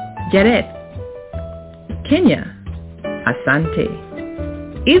 Geret, Kenya, Asante,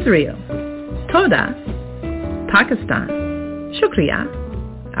 Israel, Toda, Pakistan, Shukriya,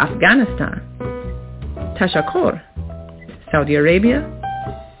 Afghanistan, Tashakkur, Saudi Arabia,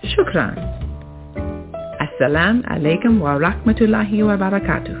 Shukran. Assalamu alaikum wa rahmatullahi wa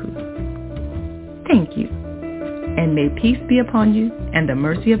barakatuhu. Thank you, and may peace be upon you and the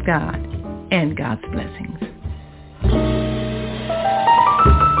mercy of God and God's blessing.